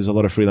 but there's a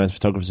lot of freelance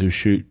photographers who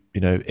shoot,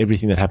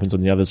 everything that happens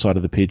on the other side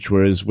of the pitch.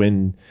 Whereas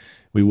when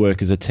we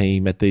work as a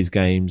team at these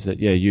games, that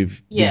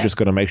you've just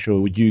got to make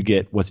sure you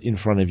get what's in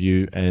front of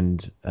you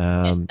and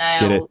nail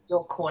get it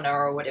your corner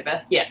or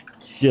whatever. Yeah.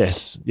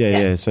 Yes.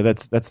 Yeah. So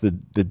that's the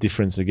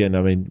difference again.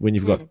 I mean, when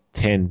you've got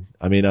 10,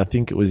 I mean, I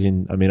think it was I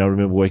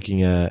remember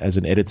working as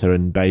an editor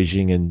in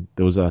Beijing, and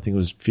there was, I think it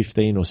was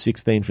 15 or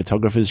 16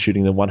 photographers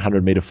shooting the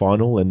 100-meter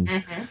final, and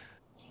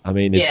I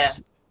mean,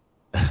 it's.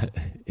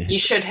 You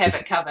should have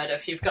it covered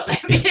if you've got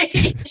that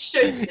many. You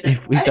should get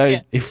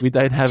it, if we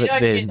don't have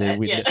it, then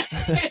we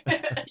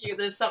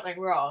there's something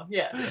wrong.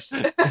 Yeah.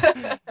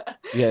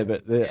 Yeah,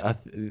 but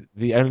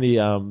the only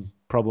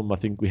problem I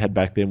think we had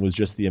back then was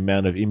just the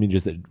amount of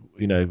images that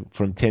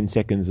from 10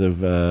 seconds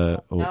of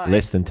or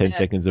less than 10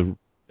 seconds of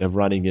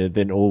running,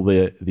 then all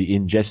the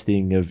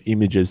ingesting of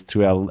images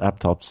to our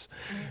laptops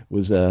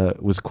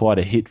was quite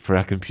a hit for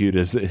our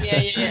computers.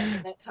 Yeah.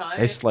 That time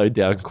they slowed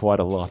down quite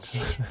a lot.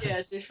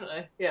 Yeah,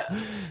 definitely. Yeah.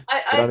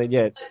 I think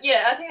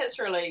it's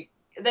really,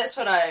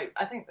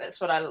 I think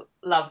that's what I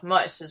love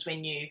most is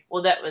when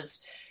that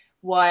was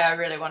why I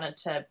really wanted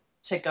to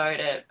go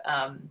to,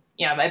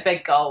 my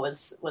big goal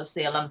was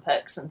the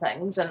Olympics and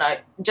things, and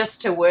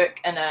just to work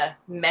in a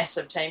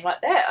massive team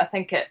like that, I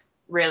think it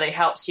really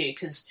helps you,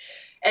 because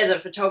as a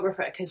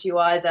photographer, because you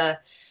either,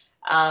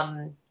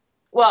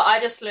 I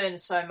just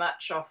learned so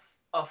much off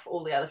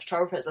all the other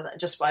photographers, I think,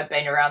 just by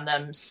being around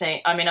them,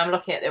 I'm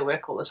looking at their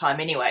work all the time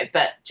anyway,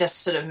 but just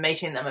sort of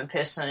meeting them in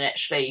person and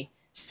actually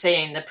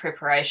seeing the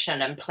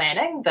preparation and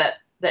planning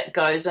that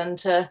goes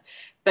into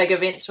big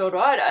events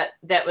worldwide,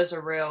 that was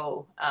a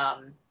real,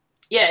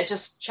 it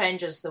just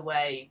changes the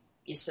way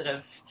you sort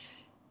of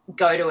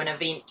go to an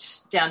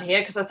event down here,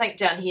 because I think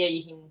down here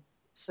you can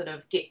sort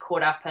of get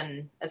caught up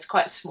in, it's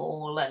quite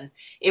small and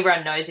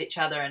everyone knows each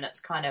other, and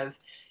it's kind of,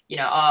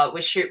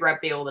 we shoot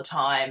rugby all the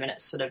time and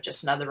it's sort of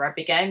just another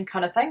rugby game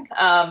kind of thing.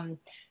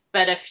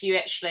 But if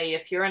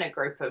you're in a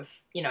group of,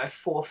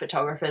 4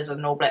 photographers in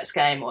an All Blacks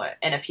game,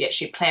 and if you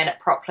actually plan it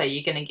properly,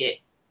 you're going to get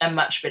a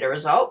much better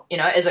result,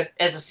 as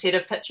a set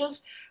of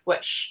pictures,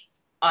 which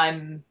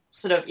I'm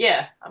sort of,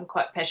 I'm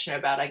quite passionate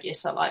about, I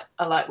guess. I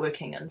like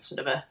working in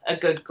sort of a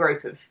good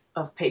group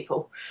of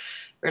people.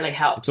 Really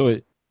helps.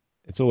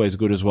 It's always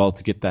good as well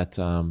to get that,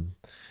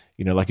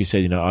 like you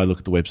said, I look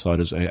at the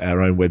website as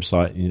our own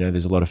website.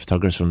 There's a lot of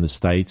photographers from the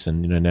States,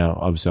 and now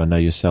obviously I know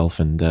yourself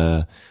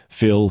and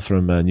Phil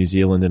from New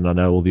Zealand, and I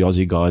know all the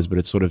Aussie guys. But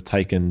it's sort of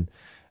taken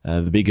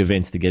the big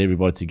events to get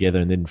everybody together,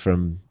 and then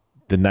from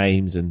the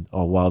names and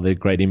they're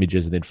great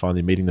images, and then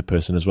finally meeting the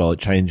person as well. It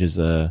changes.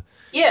 You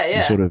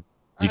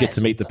get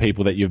to meet the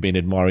people that you've been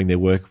admiring their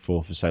work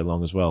for so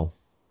long as well.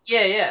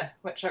 Yeah,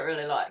 which I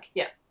really like.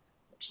 Yeah.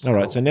 All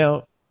right, so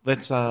now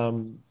let's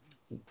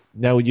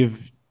now you're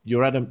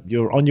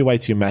on your way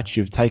to your match.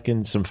 You've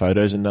taken some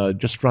photos, and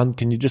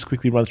can you just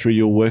quickly run through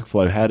your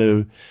workflow? How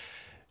to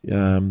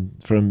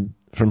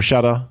from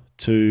shutter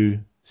to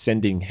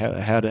sending?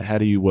 How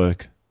do you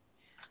work?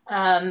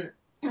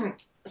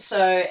 So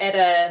at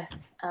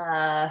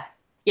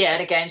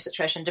a game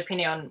situation,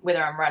 depending on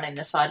whether I'm running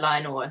the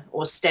sideline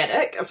or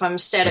static. If I'm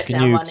static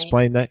can you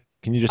explain that?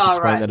 Can you just Oh,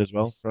 explain right. that as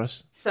well for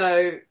us?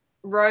 So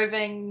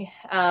roving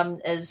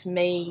is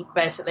me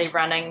basically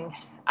running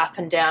up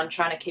and down,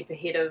 trying to keep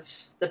ahead of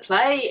the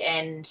play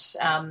and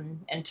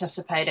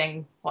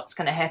anticipating what's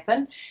going to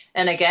happen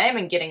in a game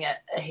and getting it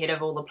ahead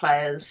of all the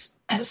players,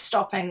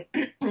 stopping,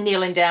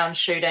 kneeling down,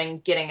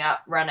 shooting, getting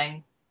up,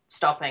 running,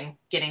 stopping,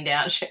 getting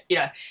down,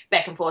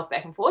 back and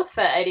forth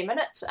for 80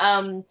 minutes.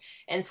 And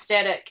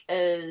static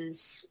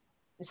is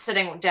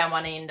sitting down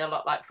one end, a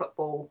lot like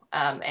football,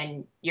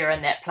 and you're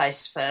in that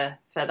place for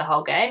the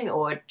whole game,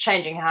 or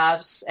changing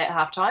halves at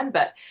halftime,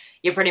 but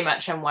you're pretty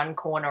much in one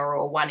corner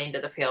or one end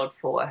of the field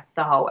for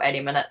the whole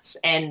 80 minutes.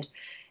 And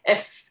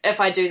if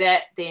I do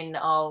that, then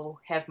I'll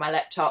have my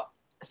laptop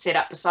set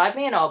up beside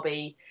me, and I'll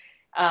be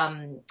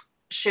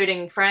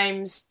shooting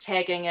frames,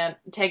 tagging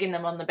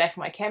them on the back of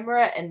my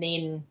camera, and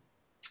then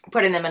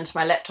putting them into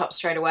my laptop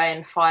straight away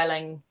and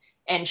filing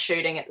and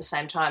shooting at the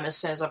same time as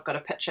soon as I've got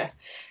a picture.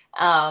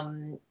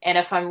 And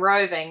if I'm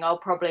roving, I'll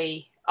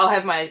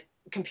have my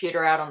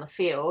computer out on the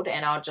field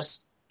and I'll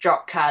just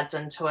drop cards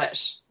into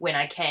it when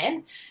I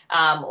can.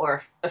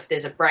 Or if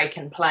there's a break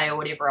in play or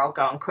whatever, I'll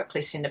go and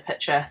quickly send a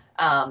picture.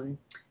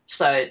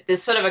 So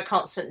there's sort of a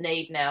constant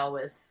need now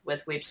with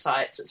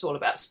websites. It's all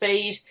about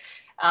speed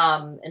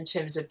in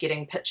terms of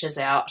getting pictures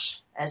out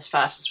as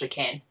fast as we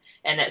can.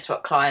 And that's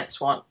what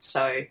clients want.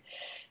 So,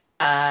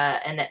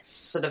 and that's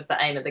sort of the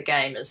aim of the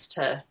game, is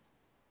to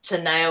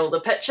nail the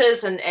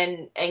pictures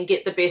and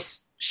get the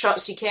best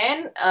shots you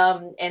can,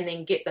 and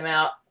then get them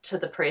out to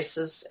the press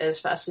as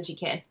fast as you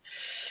can.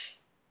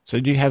 So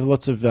do you have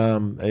lots of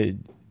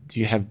do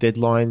you have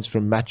deadlines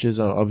from matches?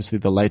 Obviously,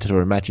 the later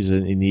a match is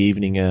in the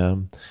evening,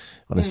 on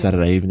a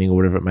Saturday evening or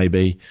whatever it may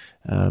be.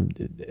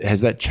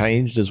 Has that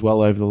changed as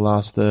well over the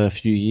last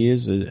few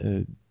years?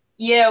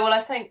 Yeah, well, I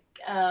think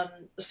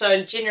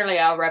so. Generally,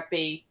 our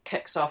rugby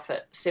kicks off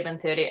at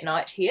 7:30 at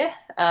night here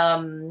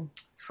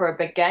for a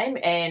big game,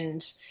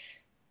 and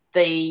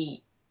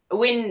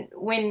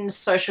when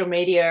social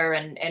media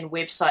and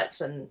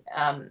websites and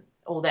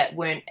all that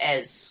weren't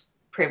as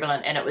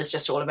prevalent, and it was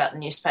just all about the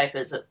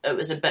newspapers, it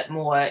was a bit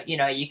more,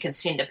 you could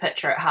send a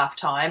picture at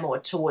halftime or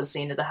towards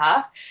the end of the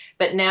half.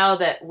 But now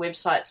that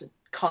websites are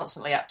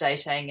constantly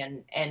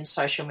updating and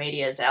social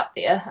media is out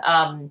there,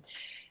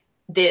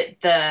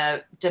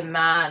 the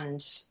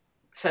demand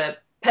for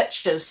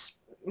pictures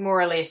more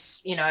or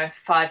less,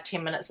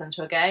 5-10 minutes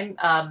into a game,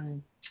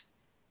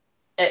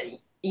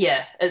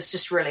 it's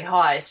just really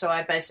high. So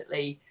I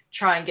basically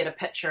try and get a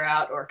picture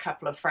out or a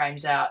couple of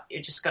frames out. You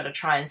just got to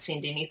try and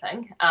send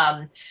anything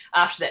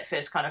after that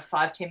first kind of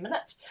 5-10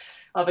 minutes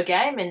of a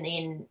game,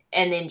 and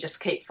then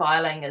just keep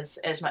filing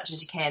as much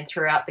as you can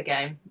throughout the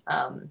game,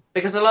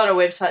 because a lot of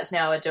websites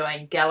now are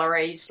doing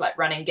galleries, like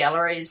running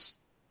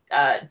galleries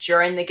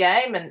during the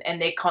game,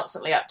 and they're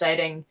constantly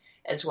updating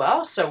as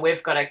well. So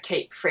we've got to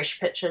keep fresh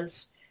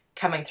pictures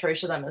coming through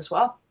to them as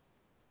well.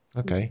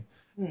 Okay.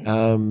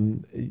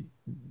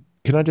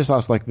 Can I just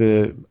ask, I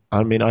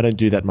don't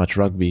do that much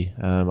rugby.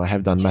 I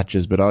have done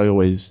matches, but I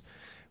always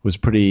was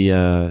pretty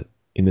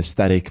in the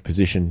static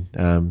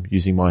position,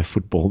 using my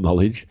football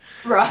knowledge.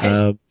 Right.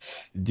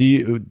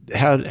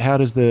 How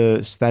does the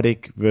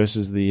static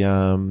versus the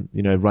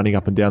running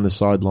up and down the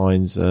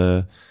sidelines,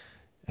 how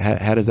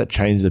does that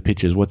change the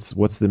pictures?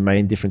 What's the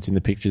main difference in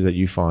the pictures that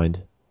you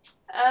find?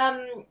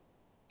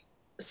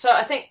 So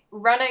I think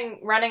running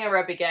a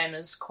rugby game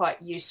is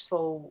quite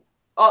useful.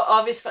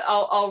 Obviously,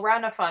 I'll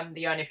run if I'm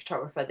the only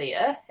photographer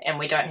there and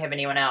we don't have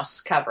anyone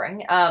else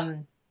covering,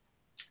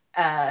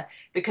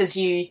 because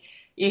you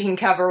can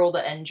cover all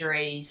the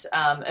injuries.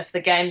 If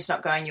the game's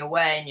not going your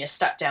way and you're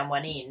stuck down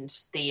one end,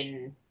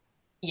 then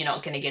you're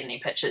not going to get any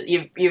pictures.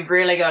 You've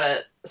really got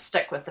to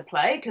stick with the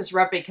play, because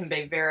rugby can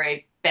be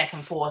very back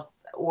and forth,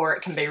 or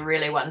it can be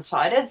really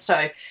one-sided.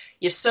 So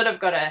you've sort of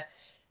got to,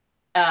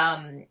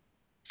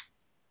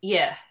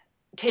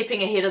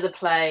 keeping ahead of the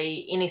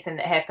play. Anything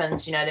that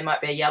happens, there might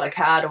be a yellow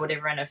card or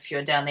whatever, and if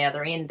you're down the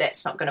other end,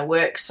 that's not going to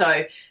work.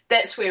 So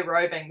that's where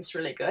roving's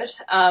really good.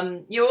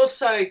 You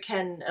also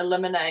can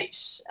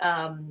eliminate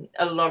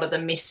a lot of the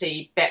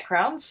messy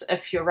backgrounds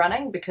if you're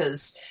running,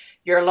 because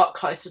you're a lot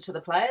closer to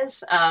the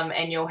players,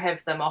 and you'll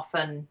have them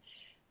often,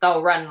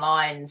 they'll run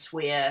lines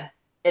where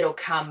it'll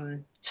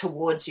come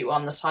towards you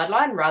on the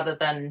sideline rather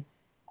than,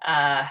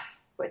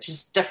 which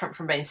is different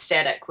from being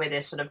static where they're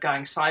sort of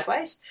going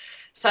sideways.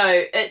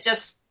 So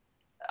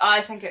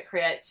I think it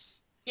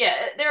creates,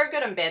 there are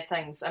good and bad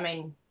things. I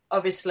mean,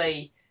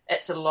 obviously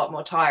it's a lot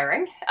more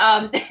tiring.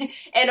 And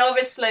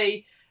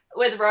obviously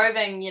with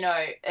roving,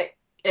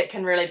 it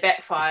can really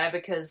backfire,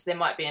 because there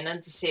might be an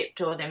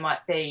intercept or there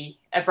might be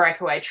a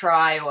breakaway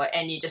try,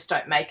 and you just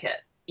don't make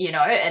it,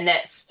 and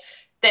that's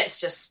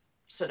just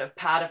sort of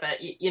part of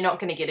it. You're not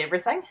going to get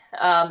everything.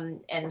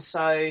 And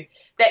so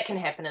that can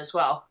happen as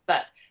well.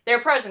 But there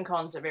are pros and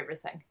cons of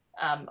everything.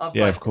 Of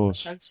both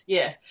positions.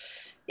 Yeah.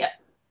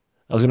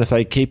 I was going to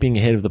say, keeping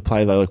ahead of the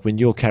play, though, like when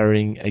you're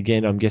carrying,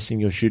 again, I'm guessing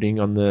you're shooting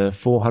on the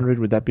 400.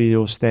 Would that be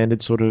your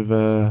standard sort of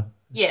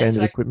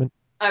standard equipment?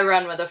 I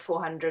run with a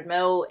 400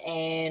 mil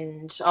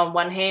and on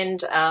one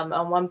hand,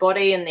 on one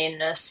body, and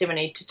then a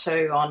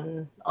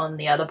 70-2 on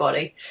the other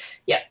body.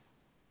 Yeah.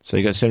 So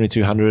you got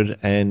 7,200,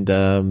 and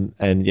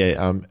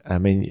yeah, I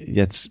mean,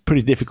 it's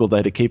pretty difficult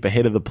though to keep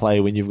ahead of the play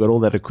when you've got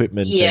all that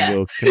equipment.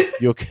 Yeah. And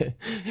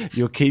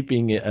you're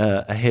keeping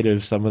ahead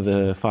of some of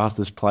the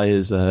fastest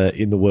players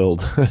in the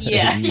world.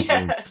 Yeah,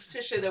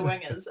 especially the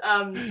wingers.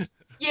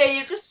 Yeah,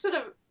 you just sort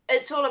of,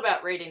 it's all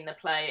about reading the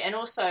play, and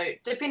also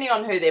depending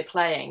on who they're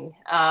playing.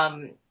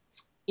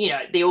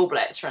 The All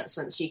Blacks, for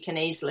instance, you can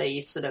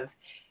easily sort of.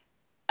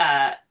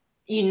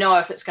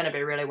 If it's going to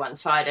be really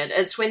one-sided.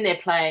 It's when they're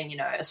playing,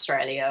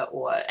 Australia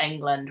or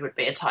England would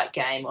be a tight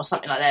game or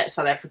something like that.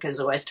 South Africa's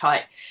always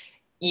tight.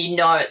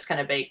 It's going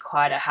to be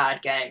quite a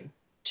hard game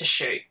to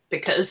shoot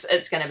because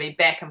it's going to be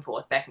back and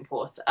forth, back and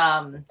forth. But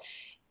I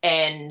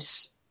mean,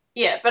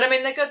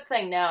 the good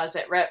thing now is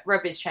that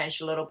rugby's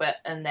changed a little bit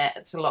in that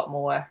it's a lot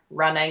more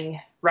running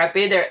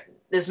rugby.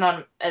 There's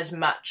not as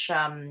much...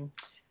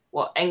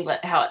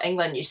 how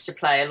England used to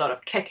play a lot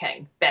of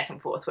kicking back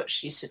and forth,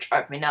 which used to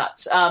drive me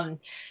nuts.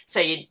 So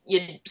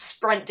you'd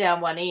sprint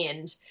down one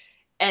end,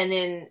 and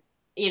then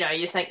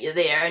you think you're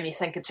there, and you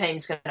think a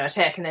team's going to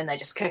attack, and then they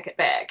just kick it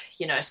back.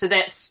 So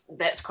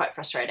that's quite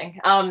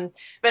frustrating.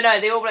 But no,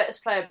 the All Blacks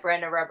play a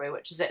brand of rugby,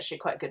 which is actually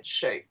quite good to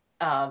shoot.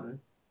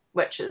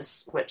 Which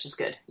is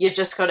good. You've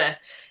just got to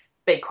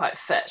be quite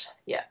fit,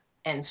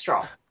 and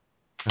strong.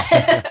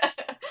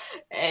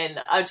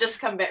 And I've just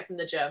come back from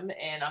the gym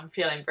and I'm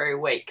feeling very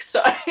weak.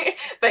 So,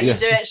 but you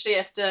do actually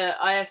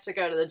I have to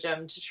go to the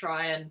gym to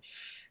try, and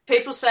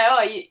people say,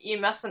 oh, you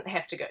mustn't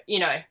have to go, you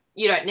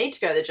don't need to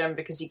go to the gym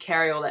because you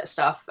carry all that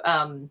stuff.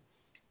 But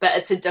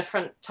it's a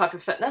different type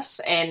of fitness,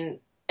 and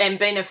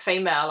being a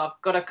female,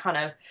 I've got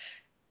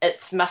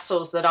it's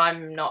muscles that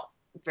I'm not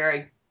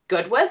very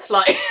good with,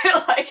 like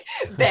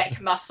back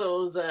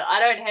muscles. I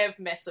don't have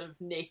massive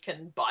neck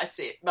and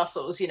bicep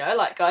muscles,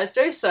 like guys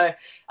do. So,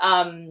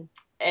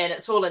 and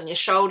it's all in your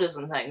shoulders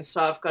and things.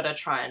 So I've got to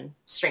try and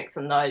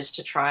strengthen those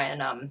to try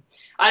and,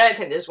 I don't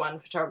think there's one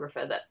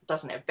photographer that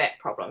doesn't have back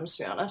problems,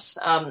 to be honest.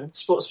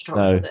 Sports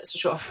photographer, no. That's for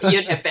sure.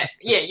 You'd have back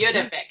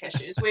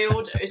issues. We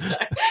all do. So,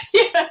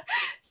 yeah.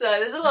 So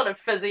there's a lot of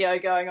physio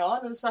going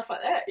on and stuff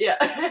like that. Yeah.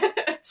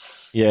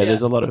 Yeah,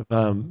 there's a lot of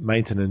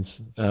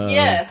maintenance.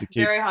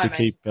 Very high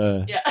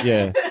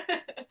maintenance.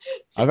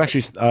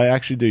 I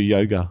actually do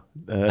yoga,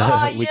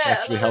 which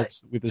actually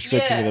helps with the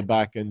stretching of the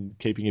back and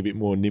keeping a bit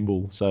more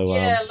nimble. So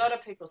a lot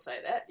of people say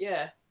that.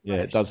 Yeah,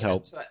 it does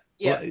help.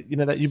 Yeah,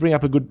 well, that you bring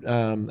up a good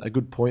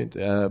point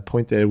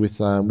there with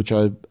which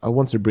I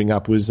wanted to bring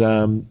up was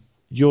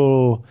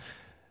you're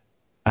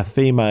a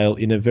female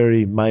in a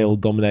very male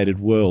dominated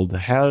world.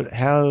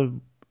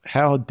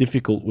 How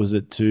difficult was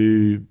it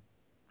to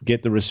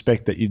get the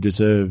respect that you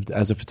deserved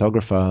as a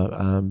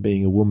photographer,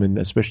 being a woman,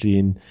 especially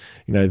in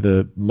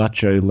the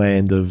macho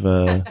land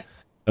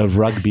of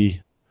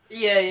rugby?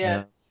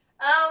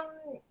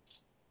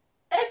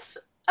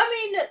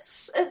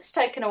 It's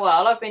taken a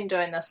while. I've been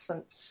doing this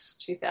since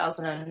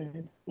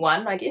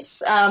 2001, I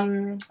guess.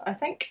 I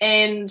think,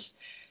 and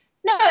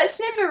no, it's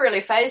never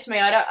really fazed me.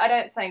 I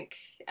don't think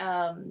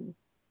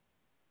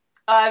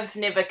I've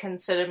never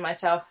considered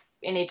myself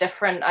any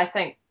different. I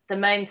think the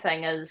main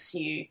thing is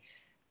you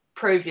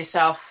prove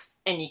yourself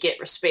and you get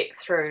respect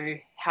through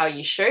how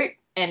you shoot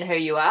and who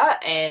you are,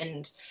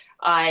 and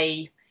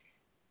I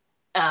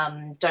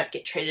don't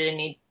get treated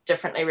any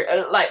differently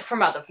like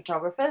from other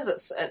photographers.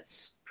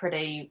 It's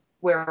pretty,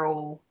 we're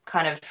all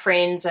kind of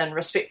friends and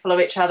respectful of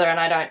each other, and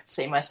I don't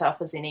see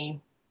myself as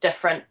any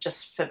different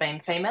just for being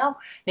female.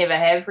 Never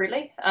have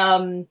really.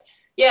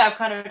 I've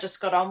kind of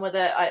just got on with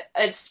it.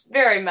 It's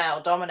very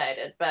male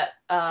dominated, but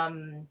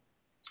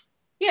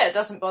it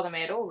doesn't bother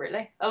me at all,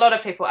 really. A lot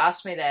of people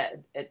ask me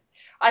that.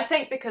 I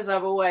think because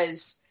I've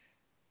always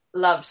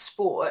loved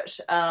sport,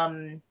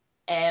 and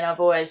I've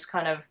always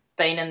kind of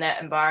been in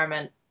that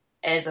environment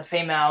as a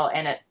female,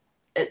 and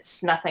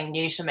it's nothing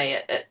new to me.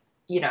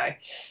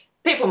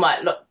 People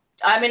might look.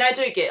 I mean, I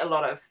do get a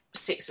lot of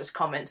sexist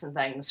comments and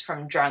things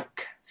from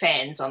drunk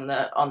fans on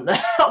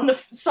the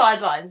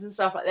sidelines and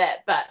stuff like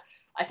that. But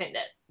I think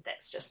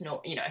that's just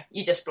not.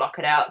 You just block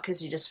it out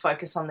because you just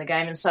focus on the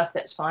game and stuff.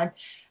 That's fine.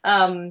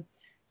 But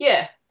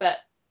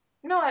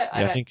no,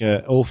 I think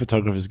all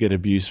photographers get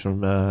abuse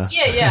from I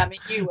mean,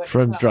 you would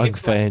from drunk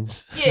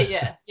fans.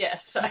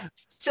 So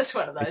it's just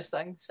one of those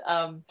things.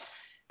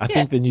 I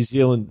think the New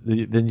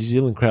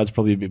Zealand crowd's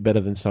probably a bit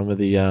better than some of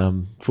the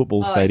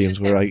football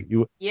stadiums where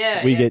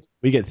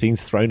we get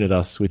things thrown at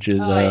us, which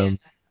is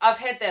I've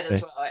had that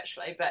as well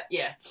actually, but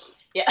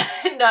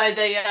no,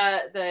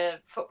 the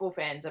football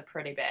fans are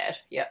pretty bad.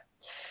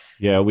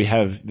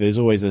 There's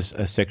always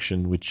a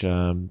section which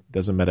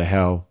doesn't matter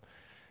how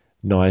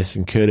nice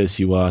and courteous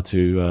you are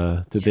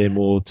to them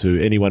or to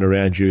anyone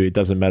around you. It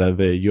doesn't matter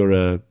that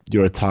you're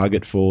a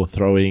target for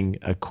throwing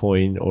a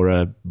coin or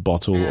a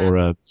bottle or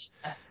a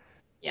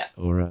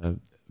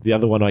the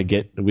other one I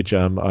get, which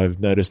I've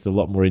noticed a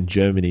lot more in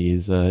Germany,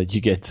 is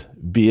you get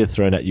beer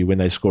thrown at you when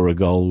they score a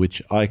goal,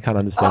 which I can't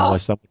understand why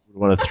someone would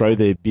want to throw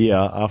their beer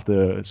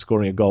after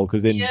scoring a goal,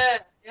 because then yeah.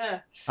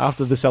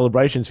 after the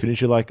celebrations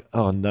finish, you're like,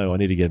 oh no, I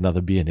need to get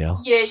another beer now.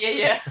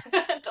 Yeah.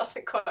 It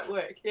doesn't quite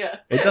work. Yeah.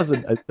 It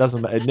doesn't. It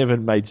doesn't. It never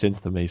made sense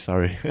to me.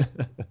 Sorry.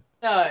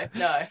 No.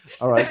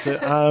 All right.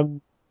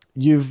 So,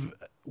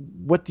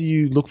 what do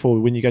you look for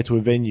when you go to a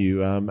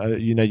venue?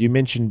 You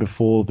mentioned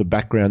before the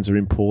backgrounds are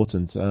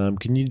important.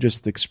 Can you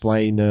just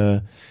explain?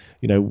 Do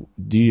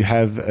you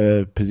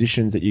have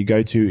positions that you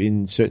go to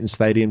in certain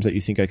stadiums that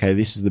you think, okay,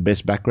 this is the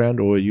best background,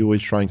 or are you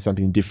always trying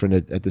something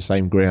different at the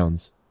same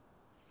grounds?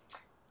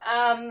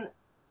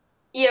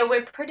 Yeah,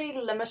 we're pretty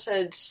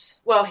limited.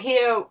 Well,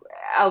 here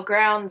our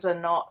grounds are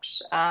not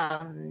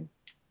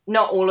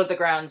all of the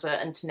grounds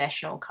are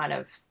international kind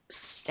of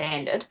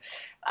standard.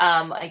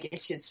 I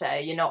guess you'd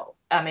say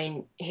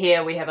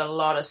here we have a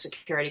lot of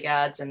security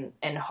guards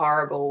and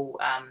horrible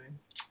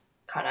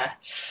kind of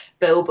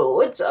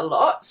billboards a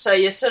lot. So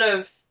you're sort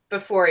of,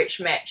 before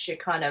each match, you're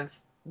kind of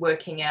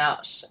working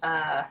out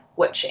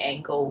which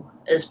angle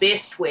is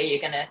best, where you're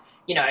going to,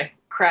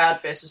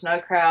 crowd versus no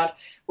crowd,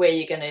 where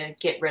you're going to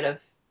get rid of,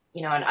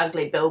 an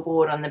ugly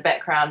billboard on the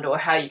background, or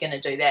how you're going to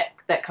do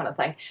that kind of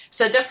thing.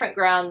 So different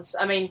grounds,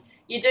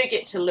 you do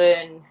get to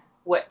learn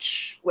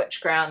which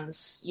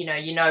grounds,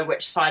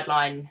 which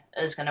sideline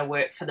is going to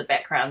work for the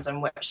backgrounds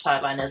and which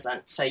sideline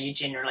isn't. So you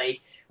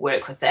generally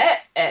work with that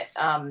at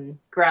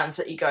grounds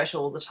that you go to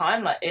all the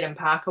time, like Eden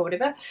Park or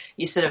whatever.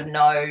 You sort of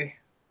know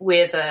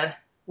where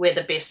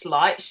the best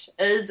light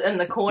is in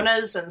the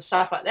corners and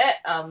stuff like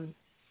that.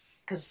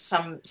 Because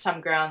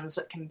some grounds,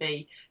 it can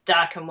be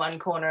dark in one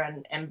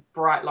corner and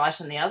bright light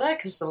in the other,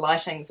 because the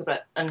lighting's a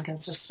bit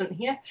inconsistent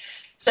here.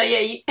 So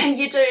yeah,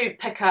 you do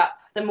pick up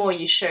the more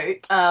you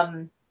shoot.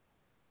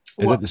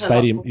 Is it the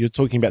stadium? You're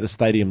talking about the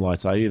stadium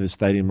lights, are you? The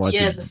stadium lights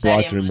are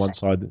brighter in one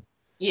side.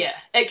 Yeah,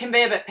 it can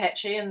be a bit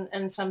patchy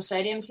in some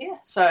stadiums here.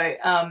 So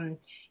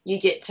you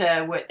get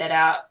to work that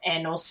out,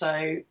 and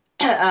also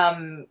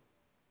the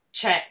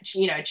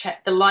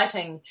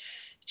lighting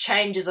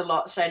changes a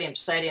lot stadium to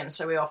stadium.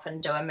 So we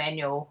often do a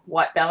manual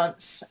white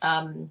balance,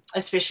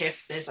 especially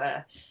if there's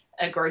a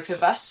group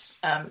of us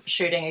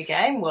shooting a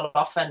game. We'll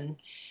often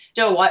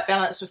do a white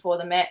balance before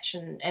the match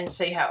and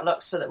see how it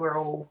looks, so that we're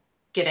all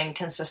getting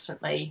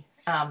consistently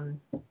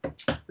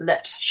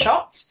lit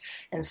shots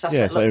and stuff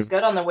that looks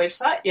good on the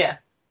website. Yeah.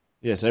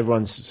 Yeah, so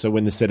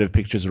when the set of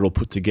pictures are all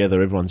put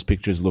together, everyone's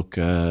pictures look,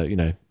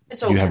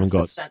 it's all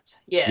consistent.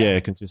 Yeah,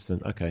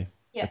 consistent. Okay,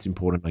 that's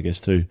important, I guess,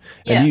 too.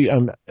 Yeah.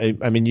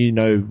 And you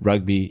know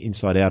rugby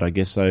inside out, I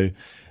guess. So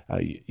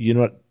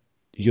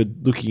you're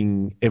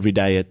looking every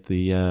day at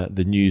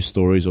the news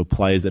stories or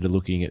players that are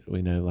looking at,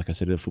 like I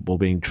said, at football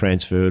being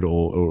transferred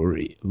or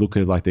look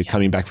like they're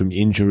coming back from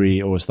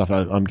injury or stuff.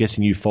 I'm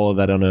guessing you follow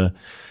that on a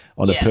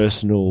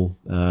personal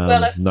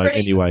note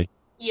anyway.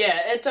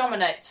 Yeah, it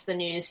dominates the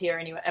news here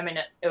anyway.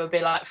 It would be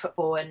like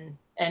football in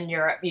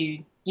Europe.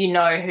 You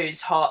know who's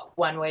hot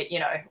one week.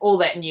 All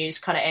that news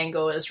kind of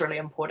angle is really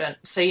important.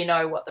 So you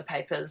know what the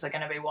papers are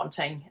going to be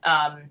wanting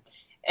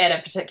at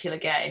a particular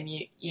game.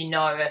 You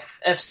know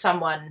if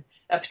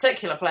a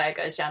particular player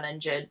goes down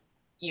injured,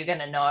 you're going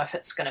to know if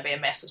it's going to be a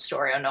massive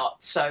story or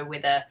not. So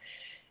whether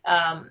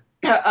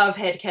I've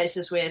had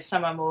cases where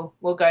someone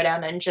will go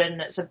down injured and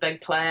it's a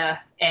big player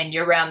and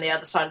you're around the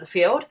other side of the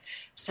field.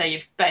 So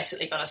you've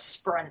basically got to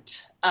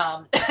sprint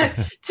to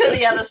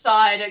the other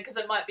side, because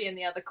it might be in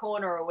the other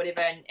corner or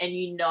whatever, and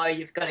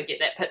you've got to get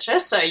that picture.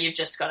 So you've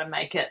just got to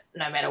make it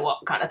no matter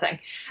what kind of thing.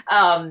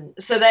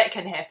 So that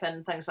can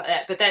happen, things like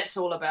that. But that's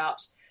all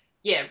about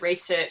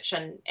research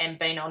and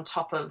being on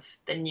top of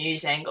the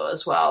news angle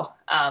as well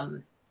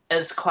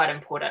is quite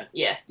important.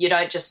 Yeah, you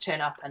don't just turn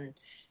up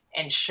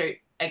and shoot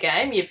a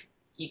game.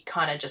 You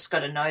kind of just got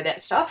to know that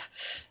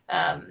stuff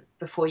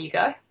before you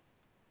go.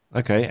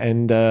 Okay,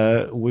 and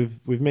we've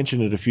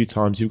mentioned it a few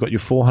times. You've got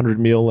your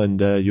 400mm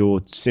and your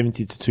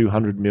 70 to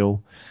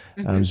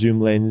 200mm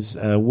zoom lens.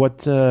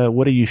 What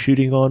are you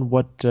shooting on?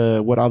 What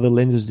other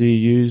lenses do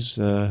you use?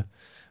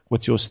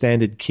 What's your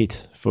standard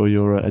kit for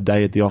a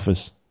day at the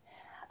office?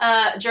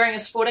 During a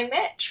sporting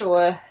match,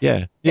 or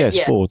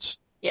sports.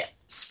 Yeah,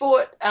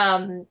 sport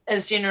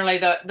is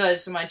generally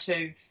those are my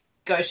two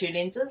go-to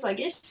lenses, I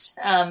guess.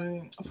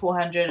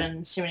 400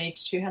 and 70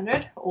 to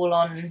 200, all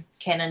on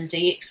Canon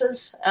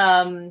DXs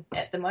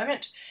at the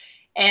moment,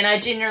 and I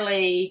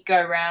generally go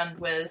around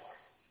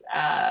with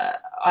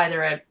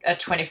either a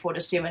 24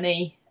 to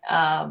 70.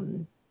 I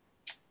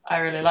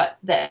really like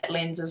that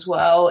lens as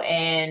well,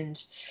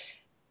 and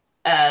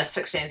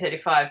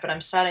 16-35, but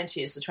I'm starting to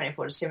use the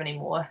 24 to 70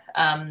 more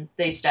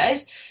these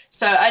days.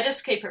 So I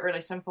just keep it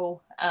really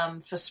simple.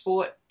 For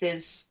sport,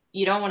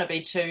 you don't want to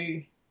be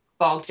too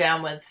bogged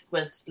down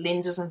with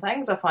lenses and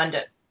things. I find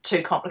it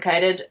too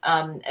complicated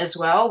as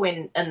well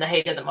when in the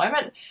heat of the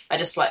moment. I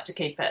just like to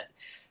keep it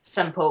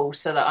simple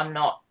so that I'm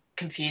not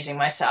confusing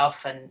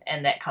myself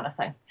and that kind of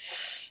thing.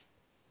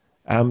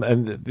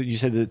 And you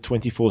said the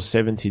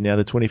 2470. Now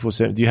the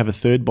 2470. Do you have a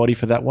third body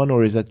for that one,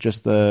 or is that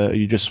just are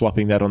you just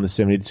swapping that on the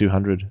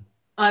 70-200?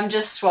 I'm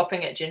just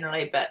swapping it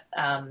generally, but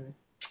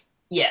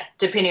yeah,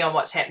 depending on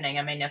what's happening.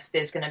 I mean, if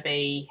there's going to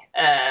be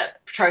a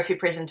trophy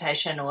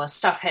presentation or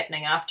stuff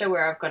happening after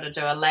where I've got to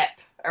do a lap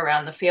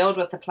around the field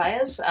with the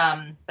players,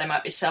 they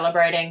might be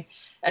celebrating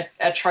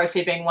a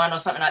trophy being won or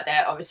something like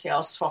that. Obviously,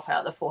 I'll swap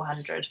out the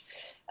 400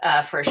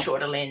 for a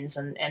shorter lens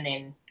and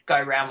then go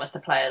around with the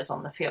players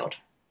on the field.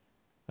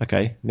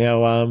 Okay.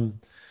 Now,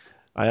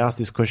 I asked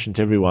this question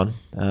to everyone.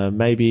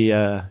 Maybe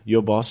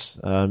your boss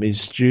is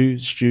Stu.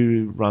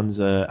 Stu runs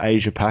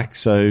Asia Pac,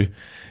 so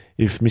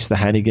if Mr.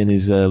 Hannigan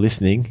is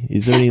listening,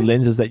 is there any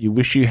lenses that you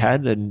wish you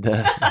had? And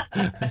no,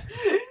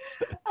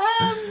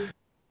 I'm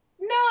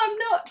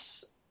not.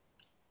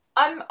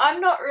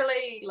 I'm not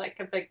really like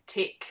a big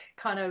tech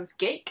kind of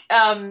geek,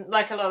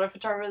 like a lot of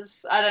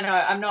photographers. I don't know.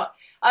 I'm not.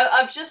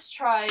 I've just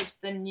tried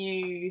the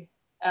new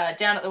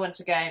down at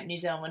the New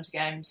Zealand Winter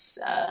Games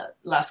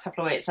last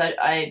couple of weeks.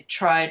 I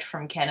tried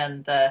from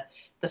Canon the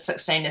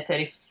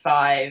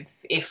 16-35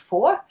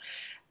 f4.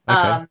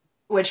 okay.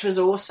 Which was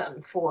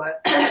awesome for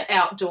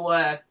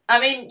outdoor. I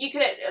mean, you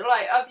could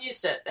I've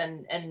used it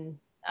in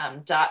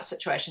dark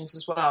situations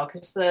as well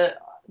because the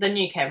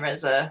new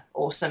cameras are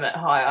awesome at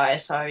high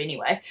ISO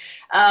anyway.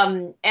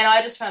 And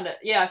I just found it,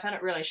 I found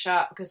it really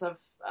sharp because I've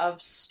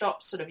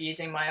stopped sort of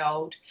using my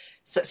old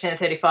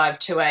 16-35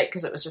 2.8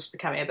 because it was just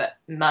becoming a bit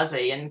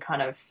muzzy and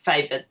kind of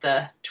favoured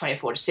the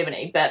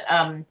 24-70. But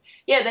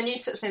the new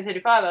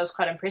 16-35, I was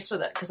quite impressed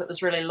with it because it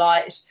was really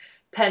light,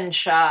 pin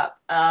sharp.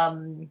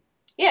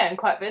 And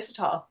quite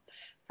versatile.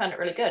 Found it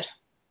really good.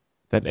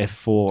 That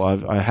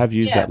f4, I have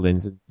used that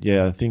lens.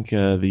 Yeah, I think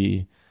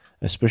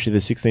especially the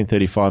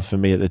 16-35 for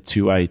me at the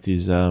 2.8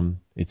 is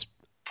it's.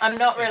 I'm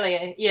not really.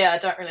 I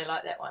don't really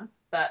like that one.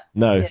 But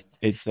no,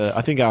 it's.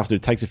 I think after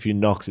it takes a few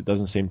knocks, it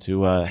doesn't seem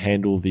to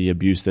handle the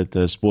abuse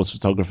that sports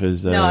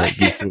photographers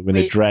used to when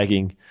they're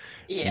dragging,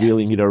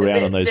 wheeling it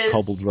around on those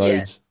cobbled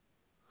roads.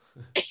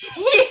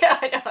 Yeah,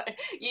 I know.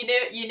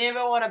 You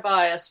never want to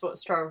buy a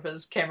sports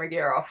photographer's camera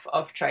gear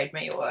off Trade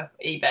Me or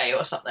eBay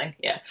or something.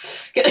 Yeah,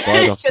 buy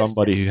it off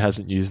somebody who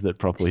hasn't used it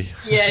properly.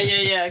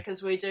 Yeah.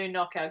 Because we do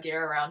knock our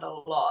gear around a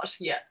lot.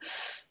 Yeah.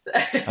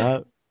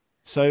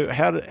 So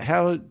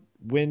how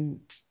when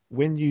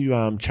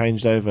you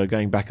changed over,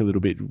 going back a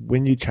little bit,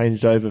 when you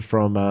changed over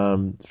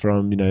from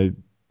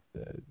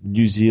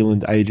New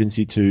Zealand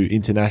agency to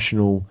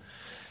international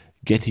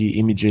Getty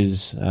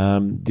Images,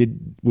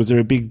 was there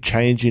a big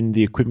change in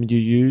the equipment you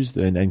used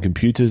and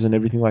computers and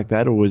everything like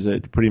that, or was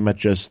it pretty much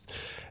just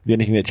the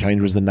only thing that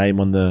changed was the name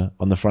on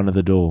the front of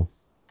the door?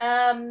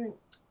 No,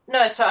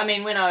 so I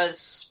mean when I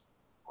was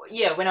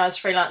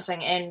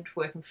freelancing and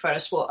working for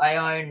Photosport,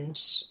 I owned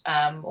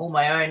all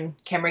my own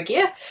camera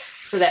gear,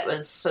 so that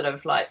was sort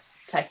of like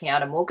taking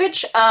out a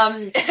mortgage,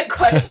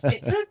 quite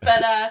expensive,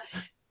 but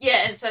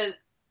and so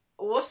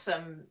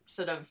awesome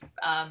sort of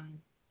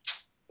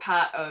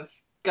part of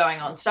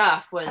going on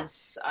staff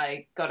was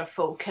I got a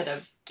full kit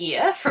of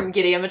gear from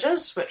Getty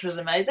Images, which was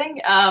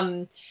amazing,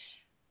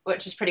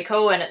 which is pretty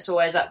cool, and it's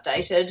always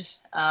updated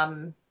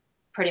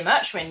pretty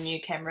much when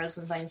new cameras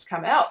and things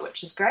come out,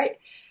 which is great.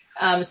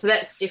 So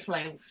that's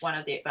definitely one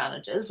of the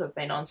advantages of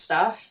being on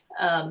staff,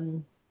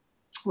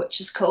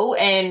 which is cool.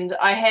 And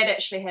I had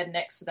actually had an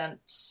accident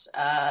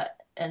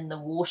in the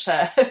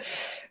water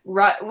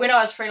right when I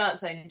was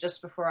freelancing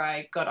just before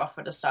I got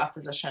offered a staff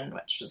position,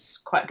 which was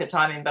quite good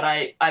timing. But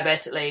I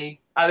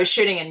was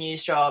shooting a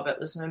news job. It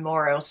was a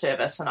memorial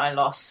service, and I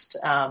lost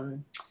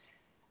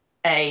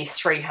a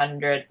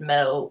 300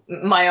 mil,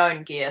 my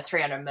own gear,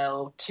 300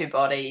 mil, two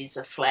bodies,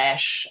 a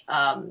flash,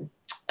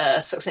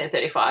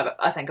 16-35,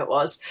 I think it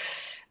was,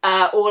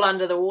 all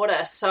under the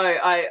water. So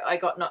I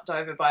got knocked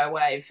over by a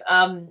wave.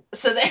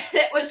 So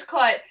that was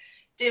quite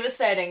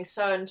devastating.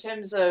 So in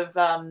terms of,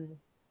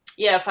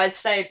 if I'd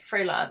stayed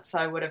freelance,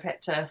 I would have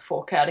had to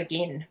fork out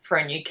again for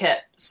a new kit.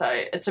 So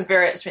it's a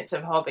very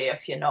expensive hobby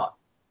if you're not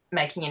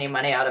making any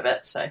money out of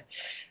it. So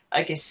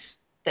I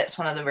guess that's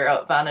one of the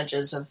real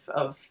advantages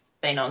of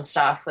being on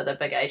staff with a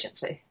big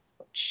agency,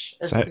 which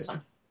is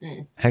awesome.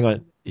 Hang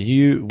on.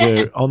 You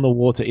were on the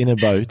water in a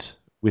boat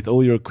with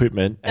all your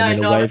equipment,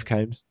 and then a wave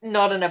came?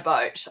 Not in a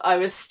boat. I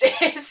was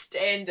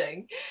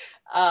standing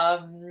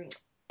in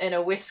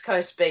a West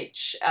Coast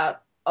beach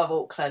out of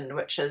Auckland,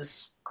 which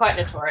is quite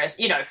notorious,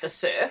 for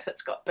surf.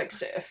 It's got big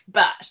surf.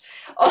 But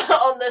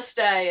on this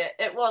day,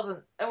 it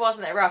wasn't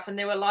that rough, and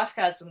there were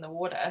lifeguards in the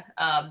water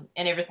and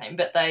everything,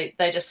 but they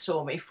just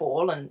saw me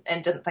fall and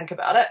didn't think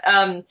about it.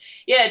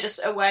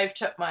 Just a wave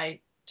took my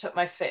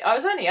feet. I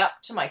was only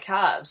up to my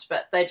calves,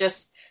 but the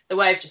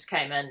wave just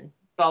came in,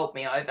 bowled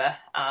me over,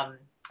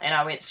 and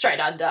I went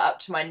straight under up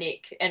to my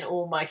neck, and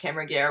all my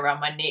camera gear around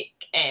my neck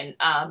and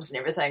arms and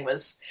everything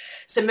was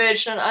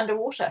submerged and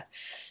underwater.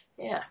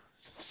 Yeah.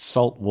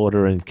 Salt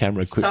water and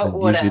camera Salt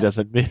equipment usually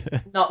water,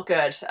 doesn't. not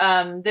good.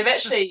 They've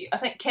actually, I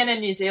think Canon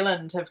New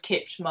Zealand have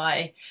kept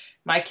my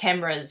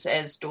cameras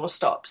as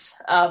doorstops.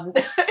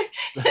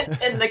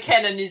 In the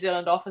Canon New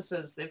Zealand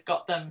offices, they've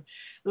got them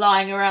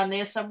lying around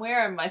there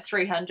somewhere, and my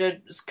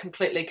 300 is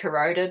completely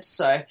corroded.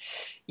 So,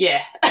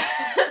 yeah,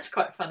 it's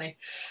quite funny.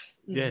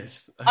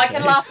 Yes, okay. I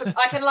can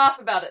laugh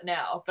about it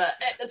now, but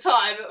at the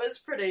time it was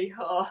pretty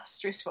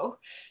stressful.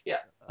 Yeah.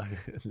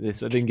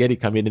 So then Getty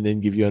come in and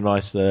then give you a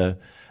nice.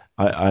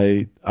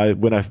 I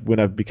when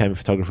I became a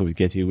photographer with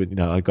Getty,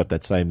 I got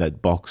that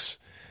box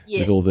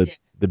with all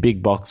the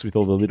big box with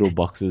all the little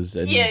boxes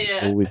and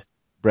all with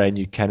brand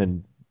new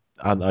Canon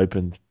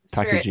unopened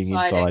packaging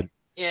inside.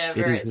 Yeah,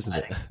 very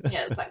exciting.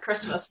 Yeah, it's like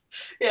Christmas.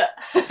 Yeah.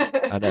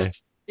 I know.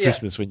 Yeah.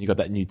 Christmas when you got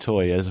that new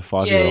toy as a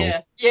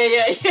 5-year-old.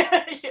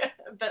 Yeah.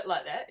 A bit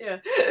like that, yeah.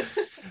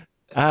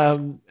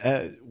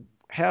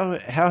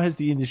 How has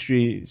the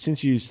industry,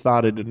 since you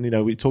started,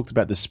 and we talked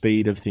about the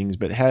speed of things,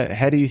 but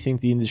how do you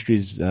think the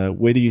industry's,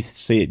 where do you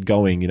see it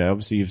going?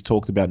 Obviously you've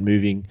talked about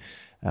moving,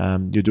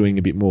 you're doing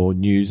a bit more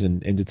news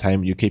and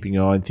entertainment, you're keeping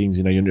an eye on things,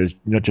 you're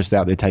not just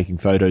out there taking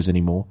photos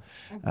anymore.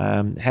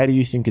 How do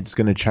you think it's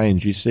going to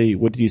change?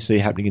 What do you see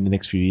happening in the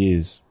next few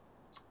years?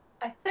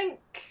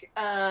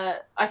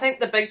 I think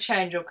the big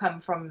change will come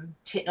from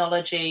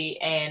technology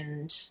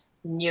and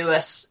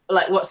newest,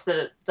 like what's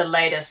the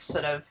latest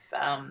sort of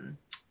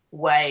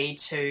way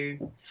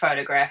to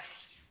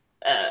photograph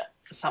an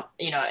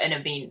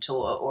event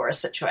or a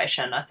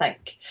situation. I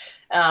think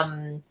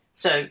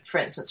so. For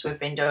instance, we've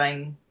been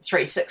doing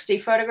 360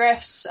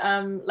 photographs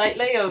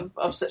lately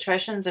of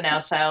situations, and our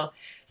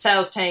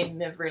sales team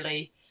they're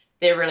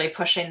really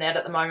pushing that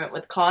at the moment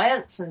with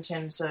clients in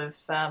terms of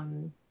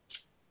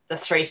the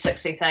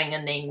 360 thing,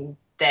 and then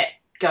that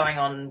going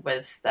on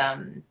with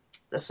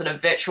the sort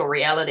of virtual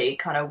reality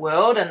kind of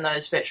world and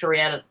those virtual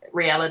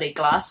reality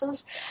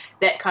glasses,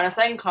 that kind of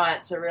thing.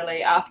 Clients are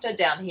really after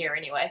down here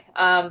anyway.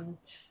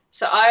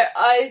 So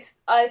I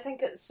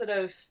think it's sort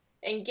of,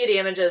 and Getty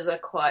Images are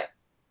quite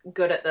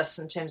good at this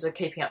in terms of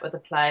keeping up with the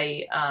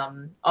play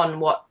on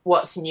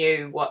what's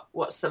new,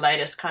 what's the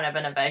latest kind of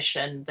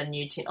innovation, the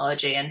new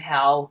technology, and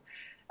how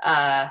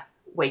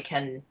we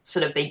can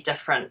sort of be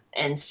different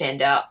and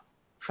stand out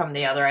from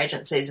the other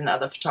agencies and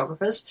other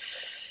photographers.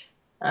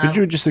 Could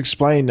you just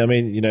explain,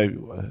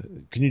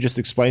 can you just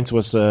explain to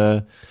us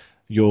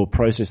your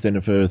process then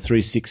for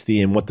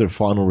 360 and what the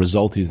final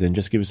result is then?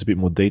 Just give us a bit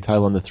more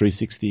detail on the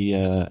 360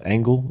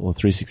 angle or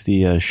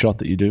 360 shot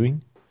that you're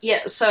doing.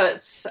 Yeah, so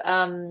it's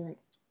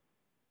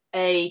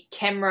a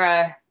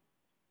camera,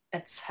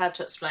 it's hard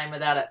to explain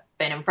without it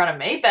being in front of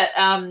me, but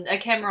a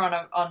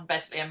camera on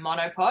basically a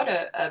monopod,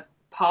 a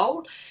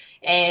pole,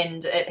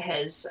 and it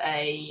has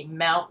a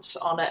mount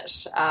on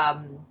it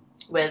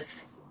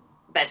with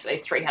basically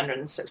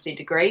 360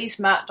 degrees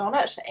marked on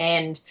it.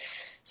 And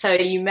so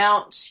you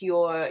mount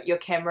your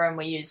camera, and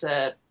we use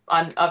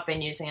I've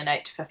been using an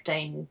 8 to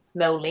 15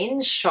 mil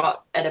lens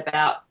shot at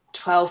about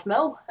 12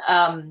 mil,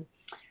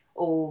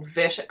 all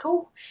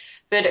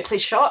vertically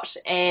shot,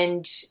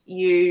 and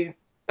you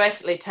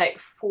basically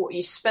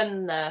you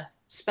spin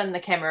the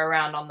camera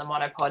around on the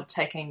monopod,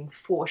 taking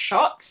 4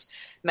 shots,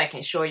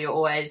 making sure you're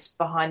always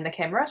behind the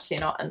camera so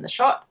you're not in the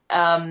shot.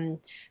 So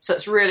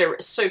it's really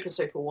super,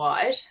 super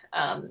wide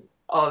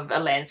of a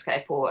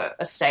landscape or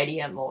a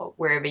stadium or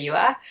wherever you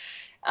are.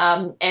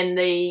 And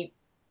the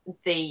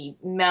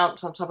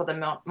mount on top of the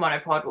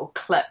monopod will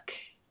click,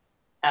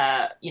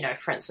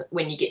 for instance,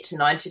 when you get to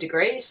 90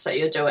 degrees. So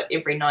you'll do it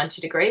every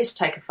 90 degrees,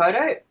 take a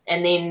photo,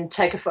 and then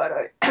take a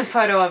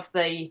photo of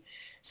the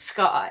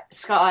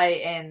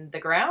sky and the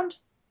ground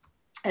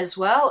as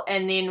well.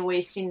 And then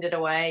we send it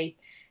away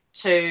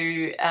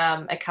to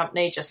a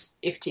company,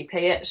 just FTP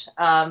it,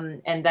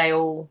 and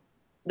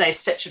they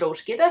stitch it all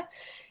together.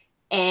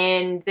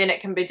 And then it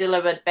can be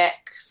delivered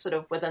back sort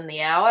of within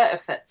the hour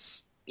if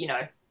it's,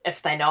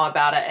 if they know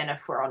about it and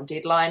if we're on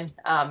deadline.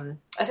 I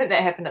think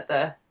that happened at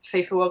the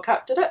FIFA World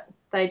Cup, did it?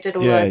 They did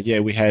all those. Yeah,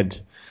 we had,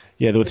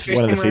 there was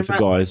one of the FIFA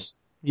guys.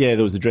 Yeah,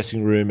 there was a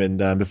dressing room,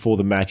 and before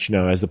the match,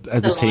 as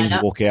the teams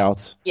walk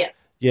out. Yeah.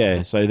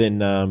 Yeah, so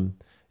then, and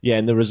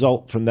the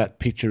result from that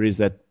picture is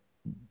that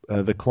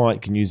the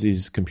client can use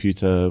his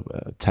computer,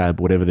 tab,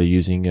 whatever they're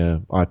using,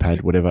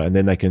 iPad, whatever, and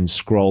then they can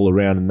scroll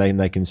around and then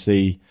they can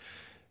see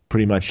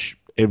pretty much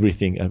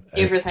everything at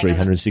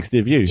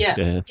 360 view. Yeah,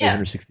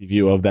 360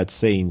 view of that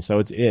scene. So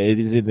it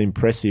is an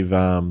impressive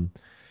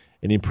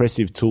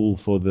tool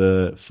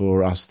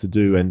for us to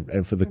do,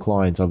 and for the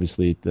clients.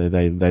 Obviously,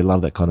 they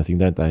love that kind of thing,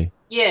 don't they?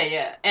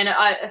 Yeah, and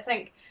I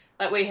think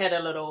like we had a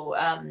little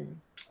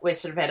we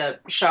sort of had a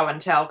show and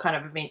tell kind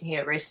of event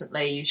here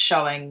recently,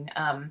 showing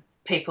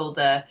people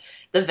the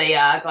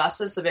VR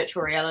glasses, the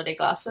virtual reality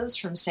glasses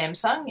from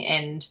Samsung,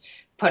 and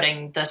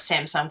putting the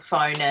Samsung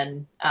phone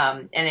in,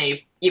 and then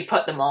you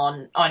put them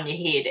on your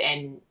head,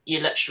 and you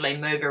literally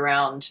move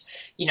around.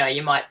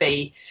 You might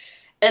be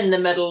in the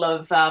middle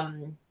of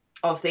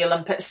the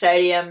Olympic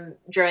Stadium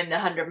during the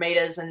 100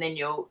 meters, and then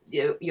you'll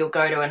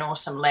go to an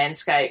awesome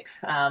landscape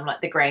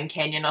like the Grand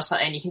Canyon or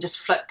something, and you can just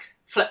flick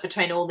flip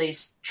between all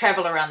these,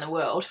 travel around the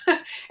world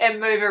and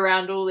move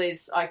around all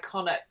these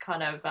iconic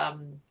kind of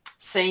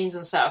scenes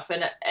and stuff,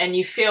 and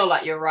you feel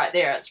like you're right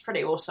there. It's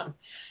pretty awesome.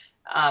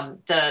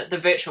 The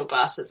virtual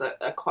glasses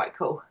are quite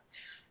cool.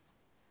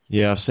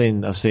 Yeah, I've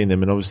seen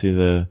them, and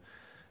obviously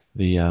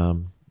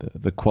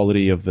the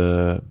quality of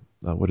the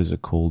what is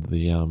it called,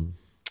 the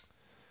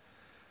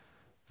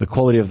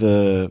quality of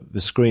the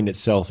screen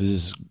itself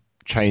is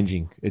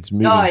changing. It's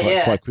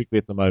moving quite quickly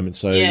at the moment.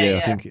 So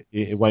I think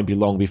it won't be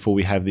long before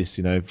we have this,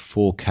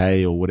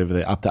 4K or whatever.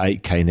 They're up to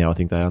 8K now. I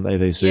think they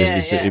are.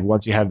 So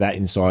once you have that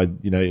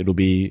inside, it'll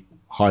be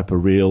hyper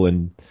real,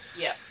 and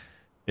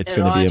it's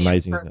going to be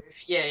amazing. Isn't it?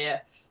 Yeah.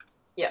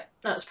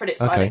 No, it's pretty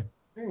exciting.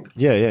 Okay.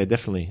 Yeah,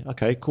 definitely.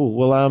 Okay, cool.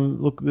 Well,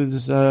 look,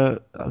 there's I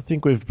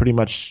think we've pretty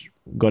much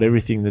got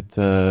everything that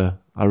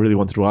I really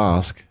wanted to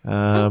ask.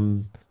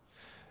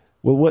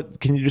 Well, what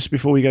can you, just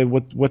before we go,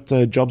 what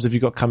jobs have you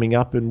got coming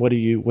up, and what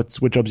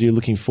jobs are you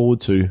looking forward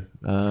to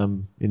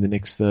in the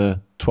next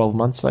 12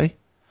 months, say?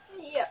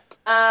 Yeah.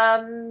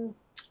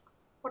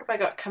 What have I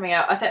got coming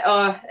up? I think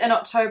in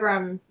October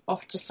I'm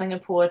off to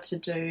Singapore to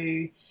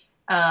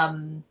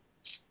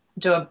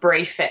do a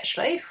brief,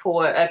 actually,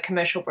 for a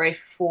commercial brief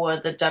for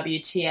the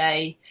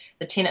WTA,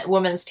 the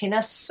women's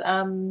tennis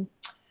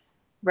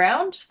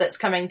round that's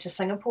coming to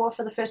Singapore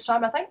for the first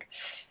time, I think.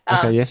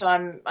 Okay, yes.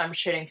 So I'm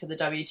shooting for the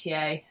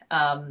WTA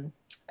a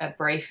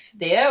brief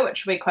there,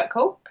 which will be quite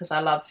cool because I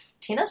love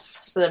tennis,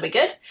 so that'll be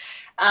good.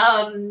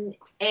 And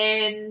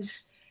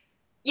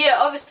yeah,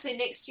 obviously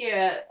next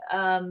year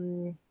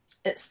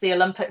it's the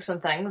Olympics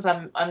and things.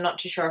 I'm not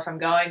too sure if I'm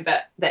going,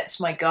 but that's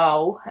my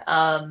goal.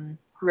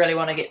 Really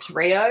want to get to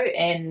Rio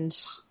and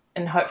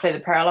hopefully the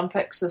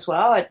Paralympics as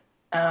well,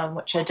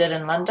 which I did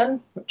in London,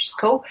 which is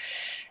cool.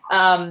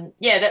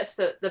 That's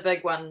the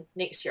big one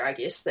next year, I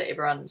guess, that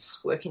everyone's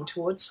working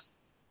towards.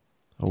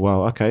 Oh,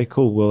 wow. Okay,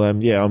 cool. Well, I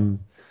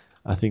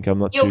think I'm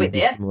not you'll too be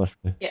there. dissimilar.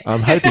 Yeah.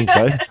 I'm hoping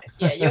so.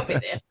 Yeah, you'll be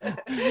there.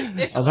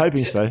 Definitely. I'm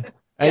hoping so.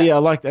 Yeah, I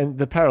liked, and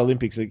the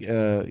Paralympics.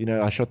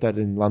 I shot that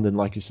in London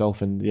like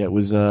yourself, and it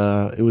was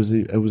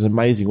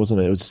amazing,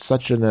 wasn't it? It was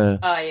such an.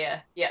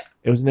 Yeah.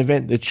 It was an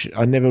event that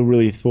I never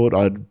really thought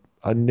I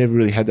never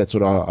really had that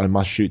sort of I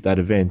must shoot that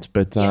event,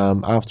 but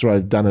after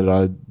I'd done it,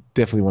 I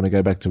definitely want to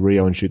go back to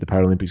Rio and shoot the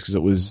Paralympics because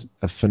it was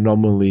a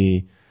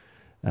phenomenally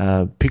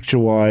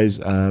picture-wise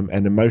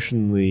and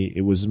emotionally.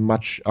 It was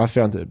I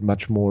found it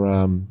much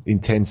more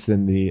intense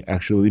than the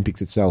actual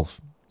Olympics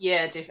itself.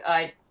 Yeah,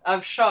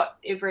 I've shot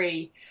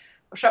every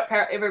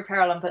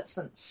Paralympics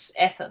since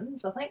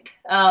Athens, I think.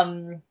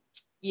 And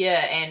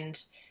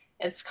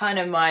it's kind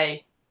of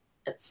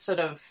it's sort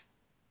of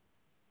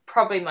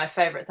probably my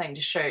favorite thing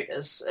to shoot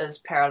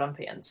is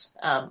Paralympians.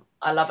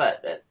 I love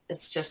it.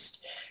 It's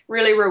just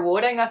really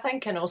rewarding, I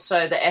think, and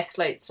also the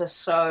athletes are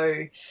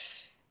so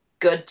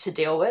good to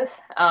deal with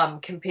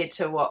compared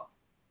to what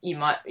you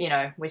might,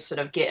 we sort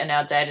of get in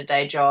our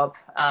day-to-day job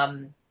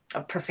of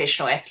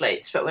professional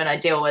athletes. But when I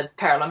deal with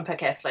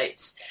Paralympic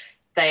athletes,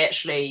 they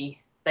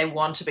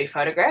want to be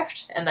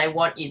photographed and they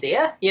want you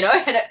there,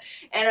 and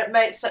it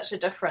makes such a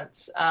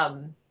difference, I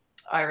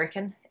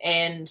reckon.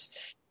 And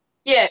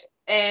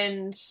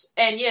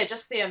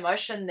just the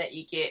emotion that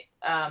you get,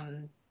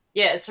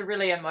 it's a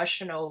really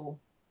emotional,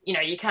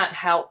 you can't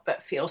help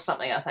but feel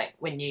something, I think,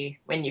 when you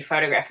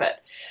photograph it,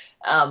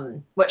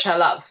 which I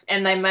love.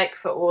 And they make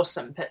for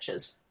awesome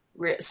pictures,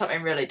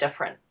 something really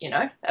different,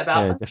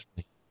 about them.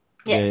 Definitely.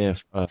 Yeah,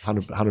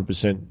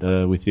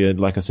 100% with you.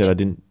 Like I said, I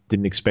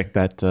didn't expect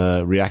that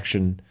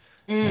reaction.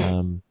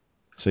 I'm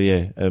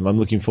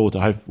looking forward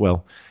to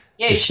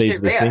if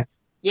Steve's listening.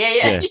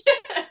 Yeah.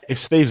 If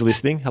Steve's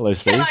listening, hello,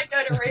 Steve. Can I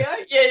go to Rio?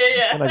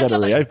 Yeah. Can I go to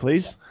Rio,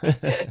 please?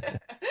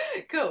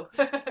 Cool.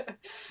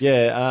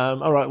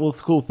 All right. Well,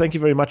 it's cool. Thank you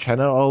very much,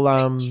 Hannah.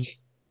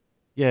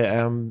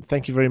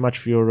 Thank you very much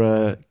for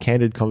your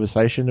candid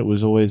conversation.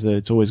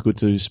 It's always good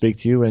to speak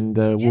to you, and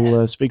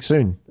we'll speak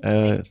soon.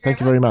 Thank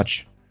you very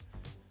much.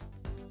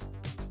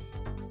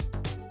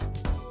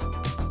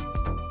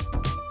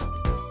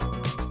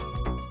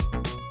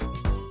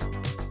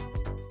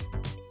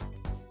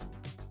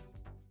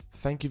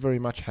 Thank you very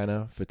much,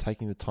 Hannah, for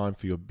taking the time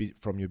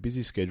from your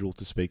busy schedule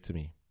to speak to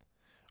me.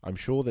 I'm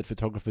sure that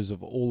photographers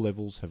of all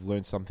levels have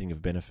learned something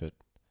of benefit.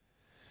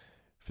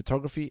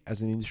 Photography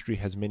as an industry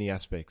has many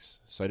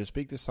aspects, so to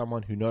speak to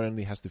someone who not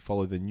only has to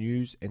follow the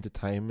news,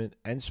 entertainment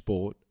and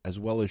sport, as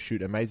well as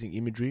shoot amazing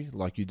imagery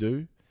like you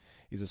do,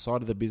 is a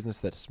side of the business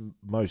that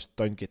most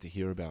don't get to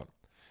hear about.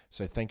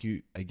 So thank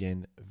you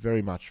again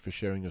very much for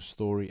sharing your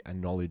story and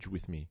knowledge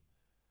with me.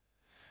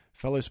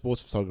 Fellow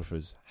sports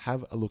photographers,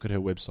 have a look at her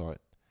website,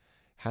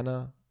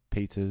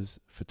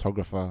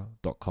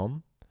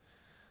 hannahpetersphotographer.com.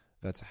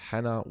 That's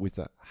Hannah with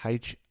a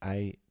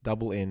HANNAH,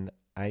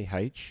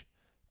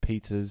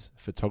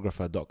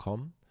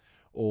 petersphotographer.com,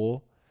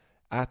 or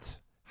at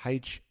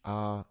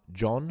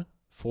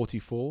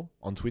HRJohn44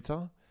 on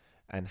Twitter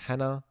and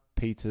Hannah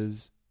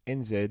Peters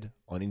NZ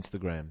on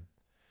Instagram.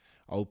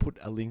 I'll put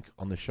a link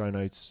on the show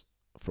notes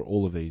for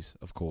all of these,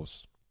 of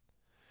course.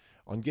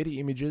 On Getty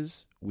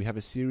Images, we have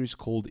a series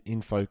called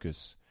In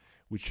Focus,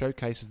 which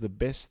showcases the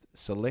best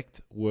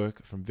select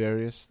work from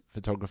various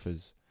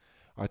photographers.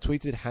 I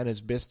tweeted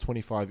Hannah's best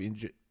 25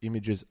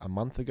 images a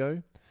month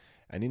ago,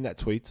 and in that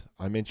tweet,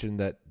 I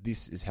mentioned that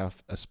this is how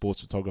a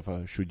sports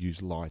photographer should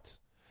use light.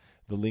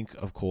 The link,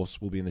 of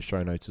course, will be in the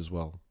show notes as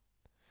well.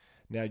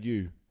 Now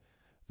you,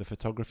 the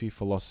photography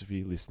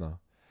philosophy listener,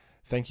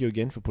 thank you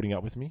again for putting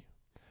up with me.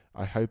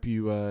 I hope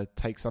you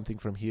take something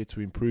from here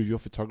to improve your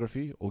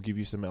photography or give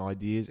you some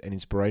ideas and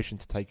inspiration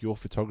to take your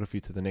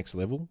photography to the next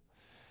level.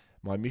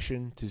 My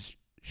mission to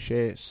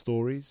share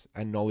stories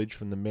and knowledge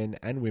from the men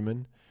and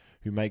women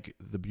who make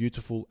the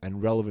beautiful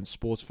and relevant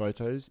sports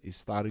photos is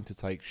starting to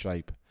take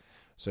shape.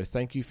 So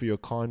thank you for your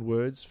kind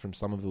words from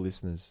some of the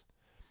listeners.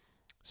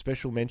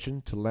 Special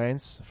mention to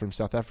Lance from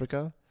South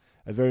Africa.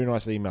 A very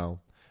nice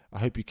email. I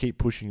hope you keep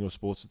pushing your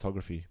sports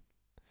photography.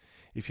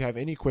 If you have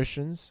any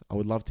questions, I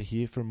would love to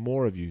hear from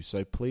more of you,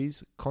 so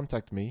please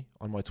contact me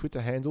on my Twitter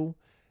handle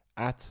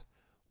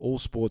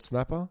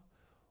 @allsportsnapper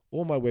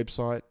or my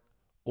website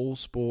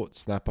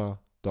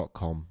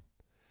allsportsnapper.com.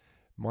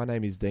 My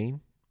name is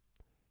Dean.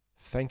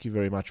 Thank you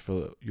very much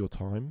for your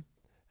time.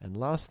 And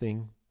last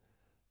thing,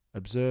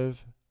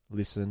 observe,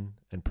 listen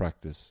and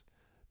practice,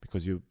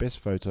 because your best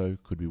photo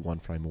could be one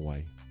frame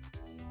away.